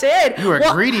 apparently. I did. You were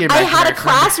greedy. I had a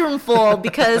classroom full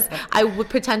because I would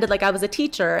pretended like I was a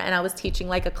teacher and I was teaching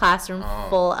like a classroom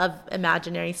full of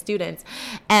imaginary students.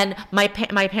 And my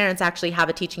parents actually have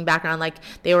a teaching background. Like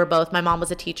they were both. My mom was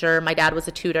a teacher. My dad was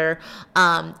a tutor.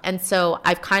 And so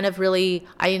I've kind of really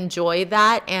I enjoy that.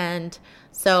 And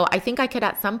so I think I could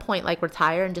at some point like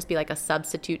retire and just be like a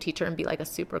substitute teacher and be like a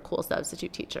super cool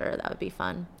substitute teacher. That would be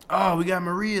fun. Oh, we got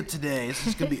Maria today. This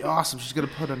is going to be awesome. She's going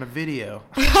to put on a video.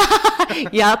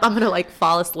 Yep, I'm going to like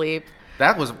fall asleep.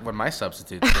 That was what my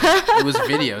substitutes did. It was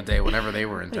video day whenever they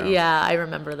were in town. Yeah, I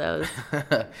remember those.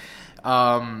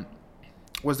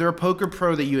 Was there a poker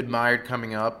pro that you admired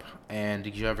coming up, and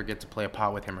did you ever get to play a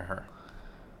pot with him or her?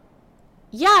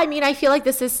 Yeah, I mean, I feel like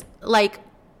this is like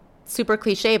super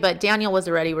cliche, but Daniel was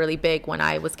already really big when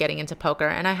I was getting into poker.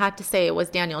 And I had to say it was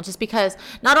Daniel just because,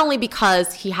 not only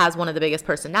because he has one of the biggest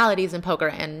personalities in poker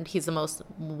and he's the most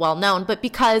well-known, but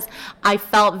because I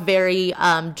felt very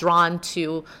drawn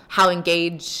to how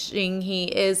engaging he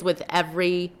is with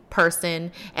every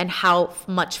person and how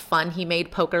much fun he made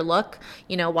poker look.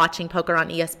 You know, watching poker on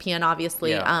ESPN,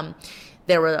 obviously. Yeah.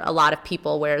 There were a lot of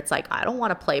people where it's like, I don't want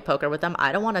to play poker with them.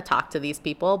 I don't want to talk to these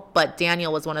people. But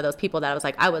Daniel was one of those people that I was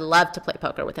like, I would love to play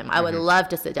poker with him. I would love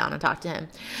to sit down and talk to him.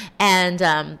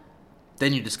 And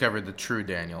then you discovered the true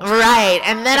Daniel. Right.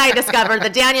 And then I discovered the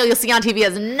Daniel you'll see on TV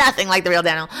is nothing like the real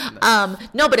Daniel.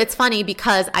 No, but it's funny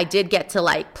because I did get to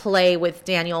like play with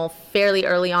Daniel fairly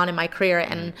early on in my career.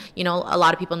 And, you know, a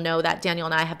lot of people know that Daniel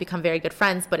and I have become very good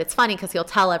friends. But it's funny because he'll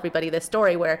tell everybody this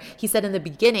story where he said in the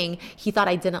beginning, he thought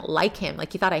I didn't like him.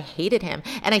 Like he thought I hated him.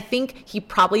 And I think he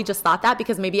probably just thought that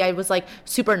because maybe I was like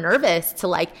super nervous to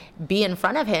like be in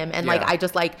front of him. And like I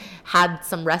just like had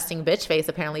some resting bitch face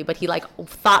apparently. But he like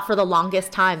thought for the longest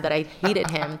time that I hated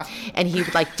him and he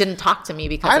like didn't talk to me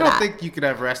because I of don't that. think you could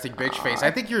have resting bitch face.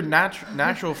 I think your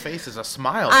natural face is a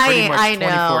smile pretty much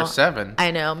 24/7.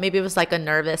 I know. Maybe it was like a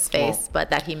nervous face, but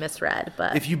that he misread.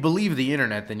 But if you believe the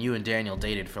internet, then you and Daniel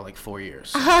dated for like 4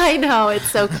 years. I know. It's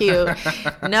so cute.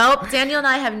 Nope. Daniel and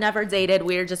I have never dated.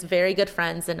 We're just very good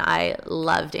friends and I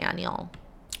love Daniel.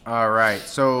 All right.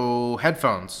 So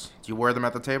headphones. Do you wear them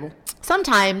at the table?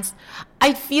 Sometimes.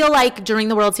 I feel like during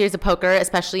the World Series of Poker,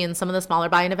 especially in some of the smaller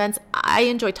buy-in events, I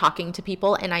enjoy talking to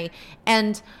people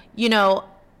and you know,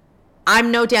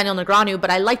 I'm no Daniel Negreanu, but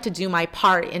I like to do my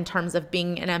part in terms of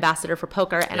being an ambassador for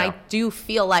poker. And I do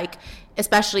feel like,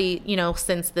 especially,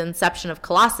 since the inception of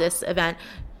Colossus event,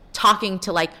 talking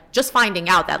to like just finding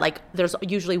out that like there's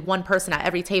usually one person at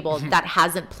every table that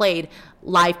hasn't played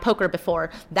live poker before,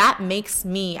 that makes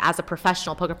me as a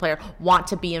professional poker player want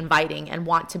to be inviting and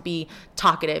want to be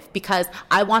talkative, because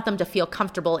I want them to feel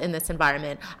comfortable in this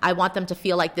environment. I want them to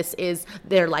feel like this is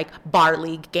their like bar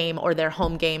league game or their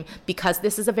home game, because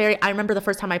this is I remember the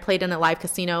first time I played in a live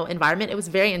casino environment, it was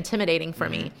very intimidating for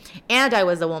me, and I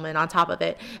was a woman on top of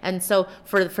it. And so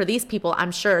for these people,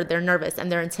 I'm sure they're nervous and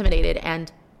they're intimidated,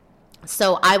 and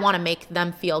so I want to make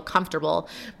them feel comfortable.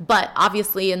 But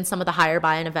obviously in some of the higher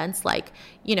buy-in events, like,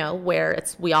 where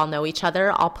we all know each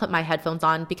other, I'll put my headphones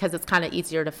on because it's kind of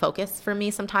easier to focus for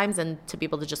me sometimes and to be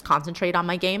able to just concentrate on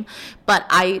my game. But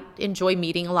I enjoy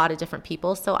meeting a lot of different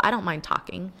people, so I don't mind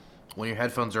talking. When your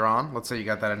headphones are on, let's say you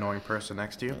got that annoying person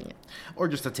next to you, or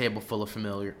just a table full of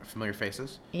familiar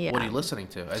faces. Yeah. What are you listening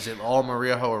to? Is it all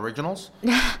Maria Ho originals?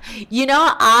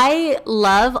 I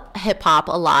love hip hop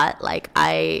a lot. Like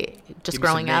Give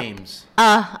growing me some up. Names.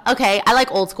 Okay. I like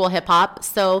old school hip hop.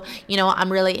 So, I'm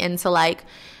really into like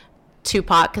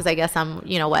Tupac, because I guess I'm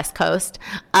West Coast,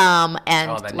 and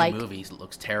that like new movie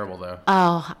looks terrible though.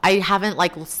 I haven't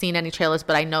like seen any trailers,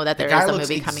 but I know that there is a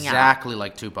movie coming out. Exactly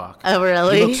like Tupac. Oh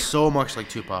really? He looks so much like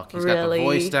Tupac. He's got the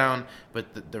voice down,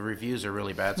 but the reviews are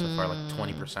really bad so far, like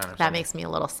 20% or something. That makes me a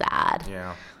little sad.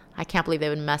 Yeah, I can't believe they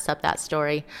would mess up that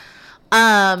story.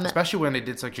 Especially when they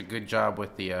did such a good job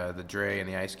with the Dre and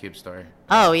the Ice Cube story.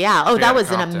 Oh yeah. Oh, that was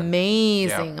Compton.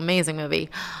 an amazing movie.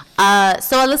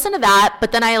 So I listened to that,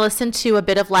 but then I listened to a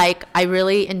bit of like, I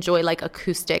really enjoy like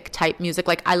acoustic type music.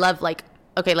 Like I love like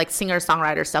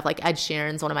singer-songwriter stuff, like Ed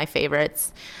Sheeran's one of my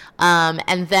favorites.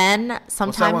 And then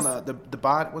sometimes what's that one? The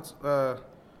bot.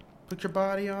 Put your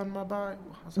body on my body.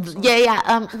 Yeah.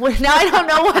 Now I don't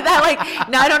know what that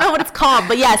now I don't know what it's called,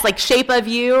 but yes, like Shape of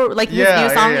You, like his new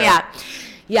song.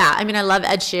 Yeah. I mean, I love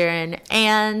Ed Sheeran,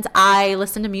 and I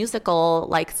listen to musical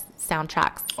like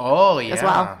soundtracks. Oh yeah. As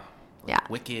well. Yeah.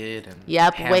 Wicked and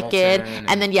Hamilton, Wicked.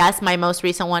 And then yes, my most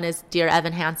recent one is Dear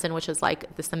Evan Hansen, which is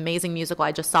like this amazing musical.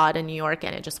 I just saw it in New York,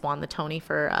 and it just won the Tony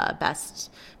for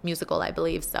best musical, I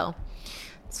believe. So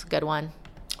it's a good one.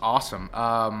 Awesome.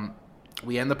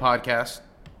 We end the podcast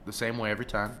the same way every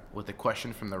time, with a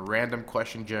question from the random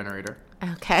question generator.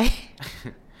 Okay.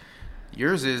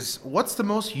 Yours is, what's the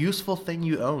most useful thing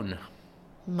you own?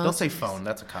 Don't say phone.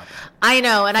 That's a cop out. I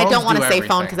know, and Phones I don't want to say everything.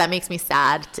 phone because that makes me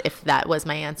sad if that was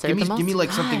my answer. Give me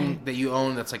like something that you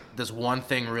own that's like this one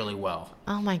thing really well.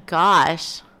 Oh my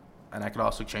gosh. And I could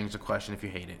also change the question if you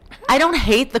hate it. I don't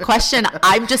hate the question.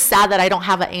 I'm just sad that I don't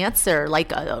have an answer,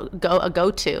 like a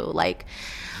go-to, like,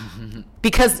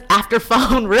 because after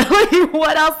phone, really,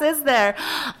 what else is there?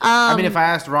 I mean, if I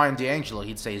asked Ryan D'Angelo,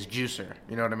 he'd say his juicer.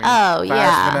 You know what I mean? Oh, if I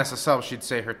asked Vanessa Self, she'd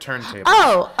say her turntable.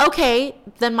 Oh, okay.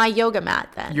 Then my yoga mat,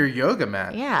 then. Your yoga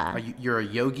mat? Yeah. You're a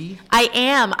yogi? I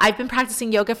am. I've been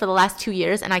practicing yoga for the last 2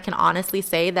 years, and I can honestly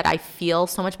say that I feel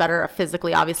so much better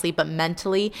physically, obviously, but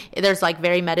mentally, there's like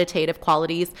very meditative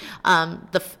qualities.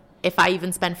 If I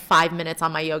even spend 5 minutes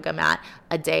on my yoga mat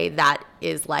a day, that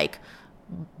is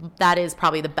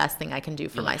probably the best thing I can do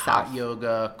for myself. Hot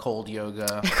yoga, cold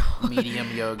yoga,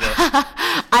 medium yoga.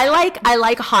 I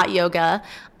like hot yoga.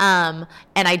 And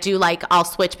I do I'll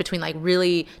switch between like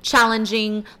really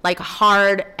challenging, like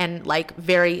hard and like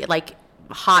very like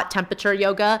hot temperature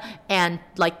yoga, and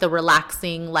like the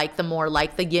relaxing, like the more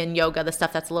like the yin yoga, the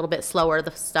stuff that's a little bit slower,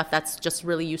 the stuff that's just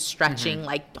really you stretching,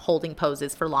 like holding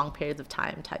poses for long periods of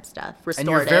time type stuff. Restorative.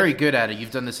 And you're very good at it.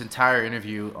 You've done this entire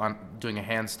interview on doing a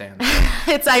handstand.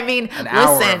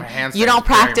 Listen, you don't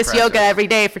practice yoga every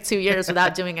day for 2 years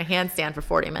without doing a handstand for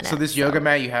 40 minutes. So this yoga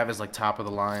mat you have is like top of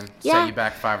the line. Set you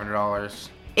back $500.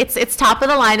 It's top of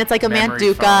the line. It's like a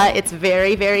Manduka. It's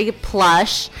very, very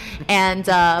plush, and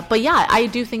but yeah, I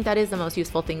do think that is the most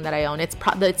useful thing that I own. It's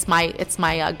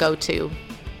my go-to.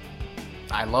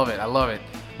 I love it.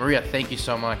 Maria, thank you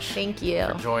so much. Thank you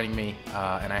for joining me,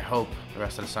 and I hope the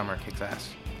rest of the summer kicks ass.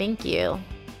 Thank you.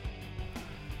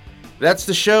 That's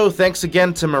the show. Thanks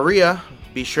again to Maria.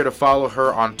 Be sure to follow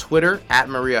her on Twitter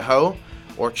 @MariaHo,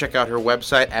 or check out her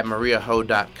website at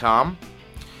mariaho.com.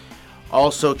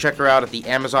 Also, check her out at the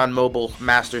Amazon Mobile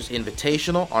Masters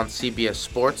Invitational on CBS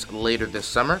Sports later this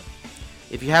summer.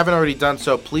 If you haven't already done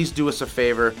so, please do us a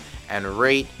favor and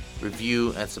rate,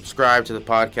 review, and subscribe to the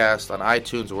podcast on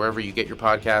iTunes or wherever you get your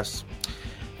podcasts.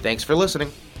 Thanks for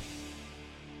listening.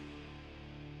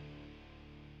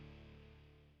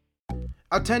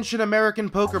 Attention American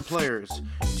poker players.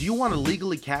 Do you want to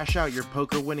legally cash out your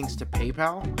poker winnings to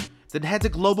PayPal? Then head to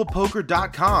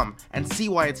globalpoker.com and see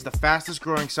why it's the fastest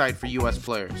growing site for US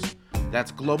players.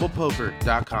 That's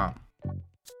globalpoker.com.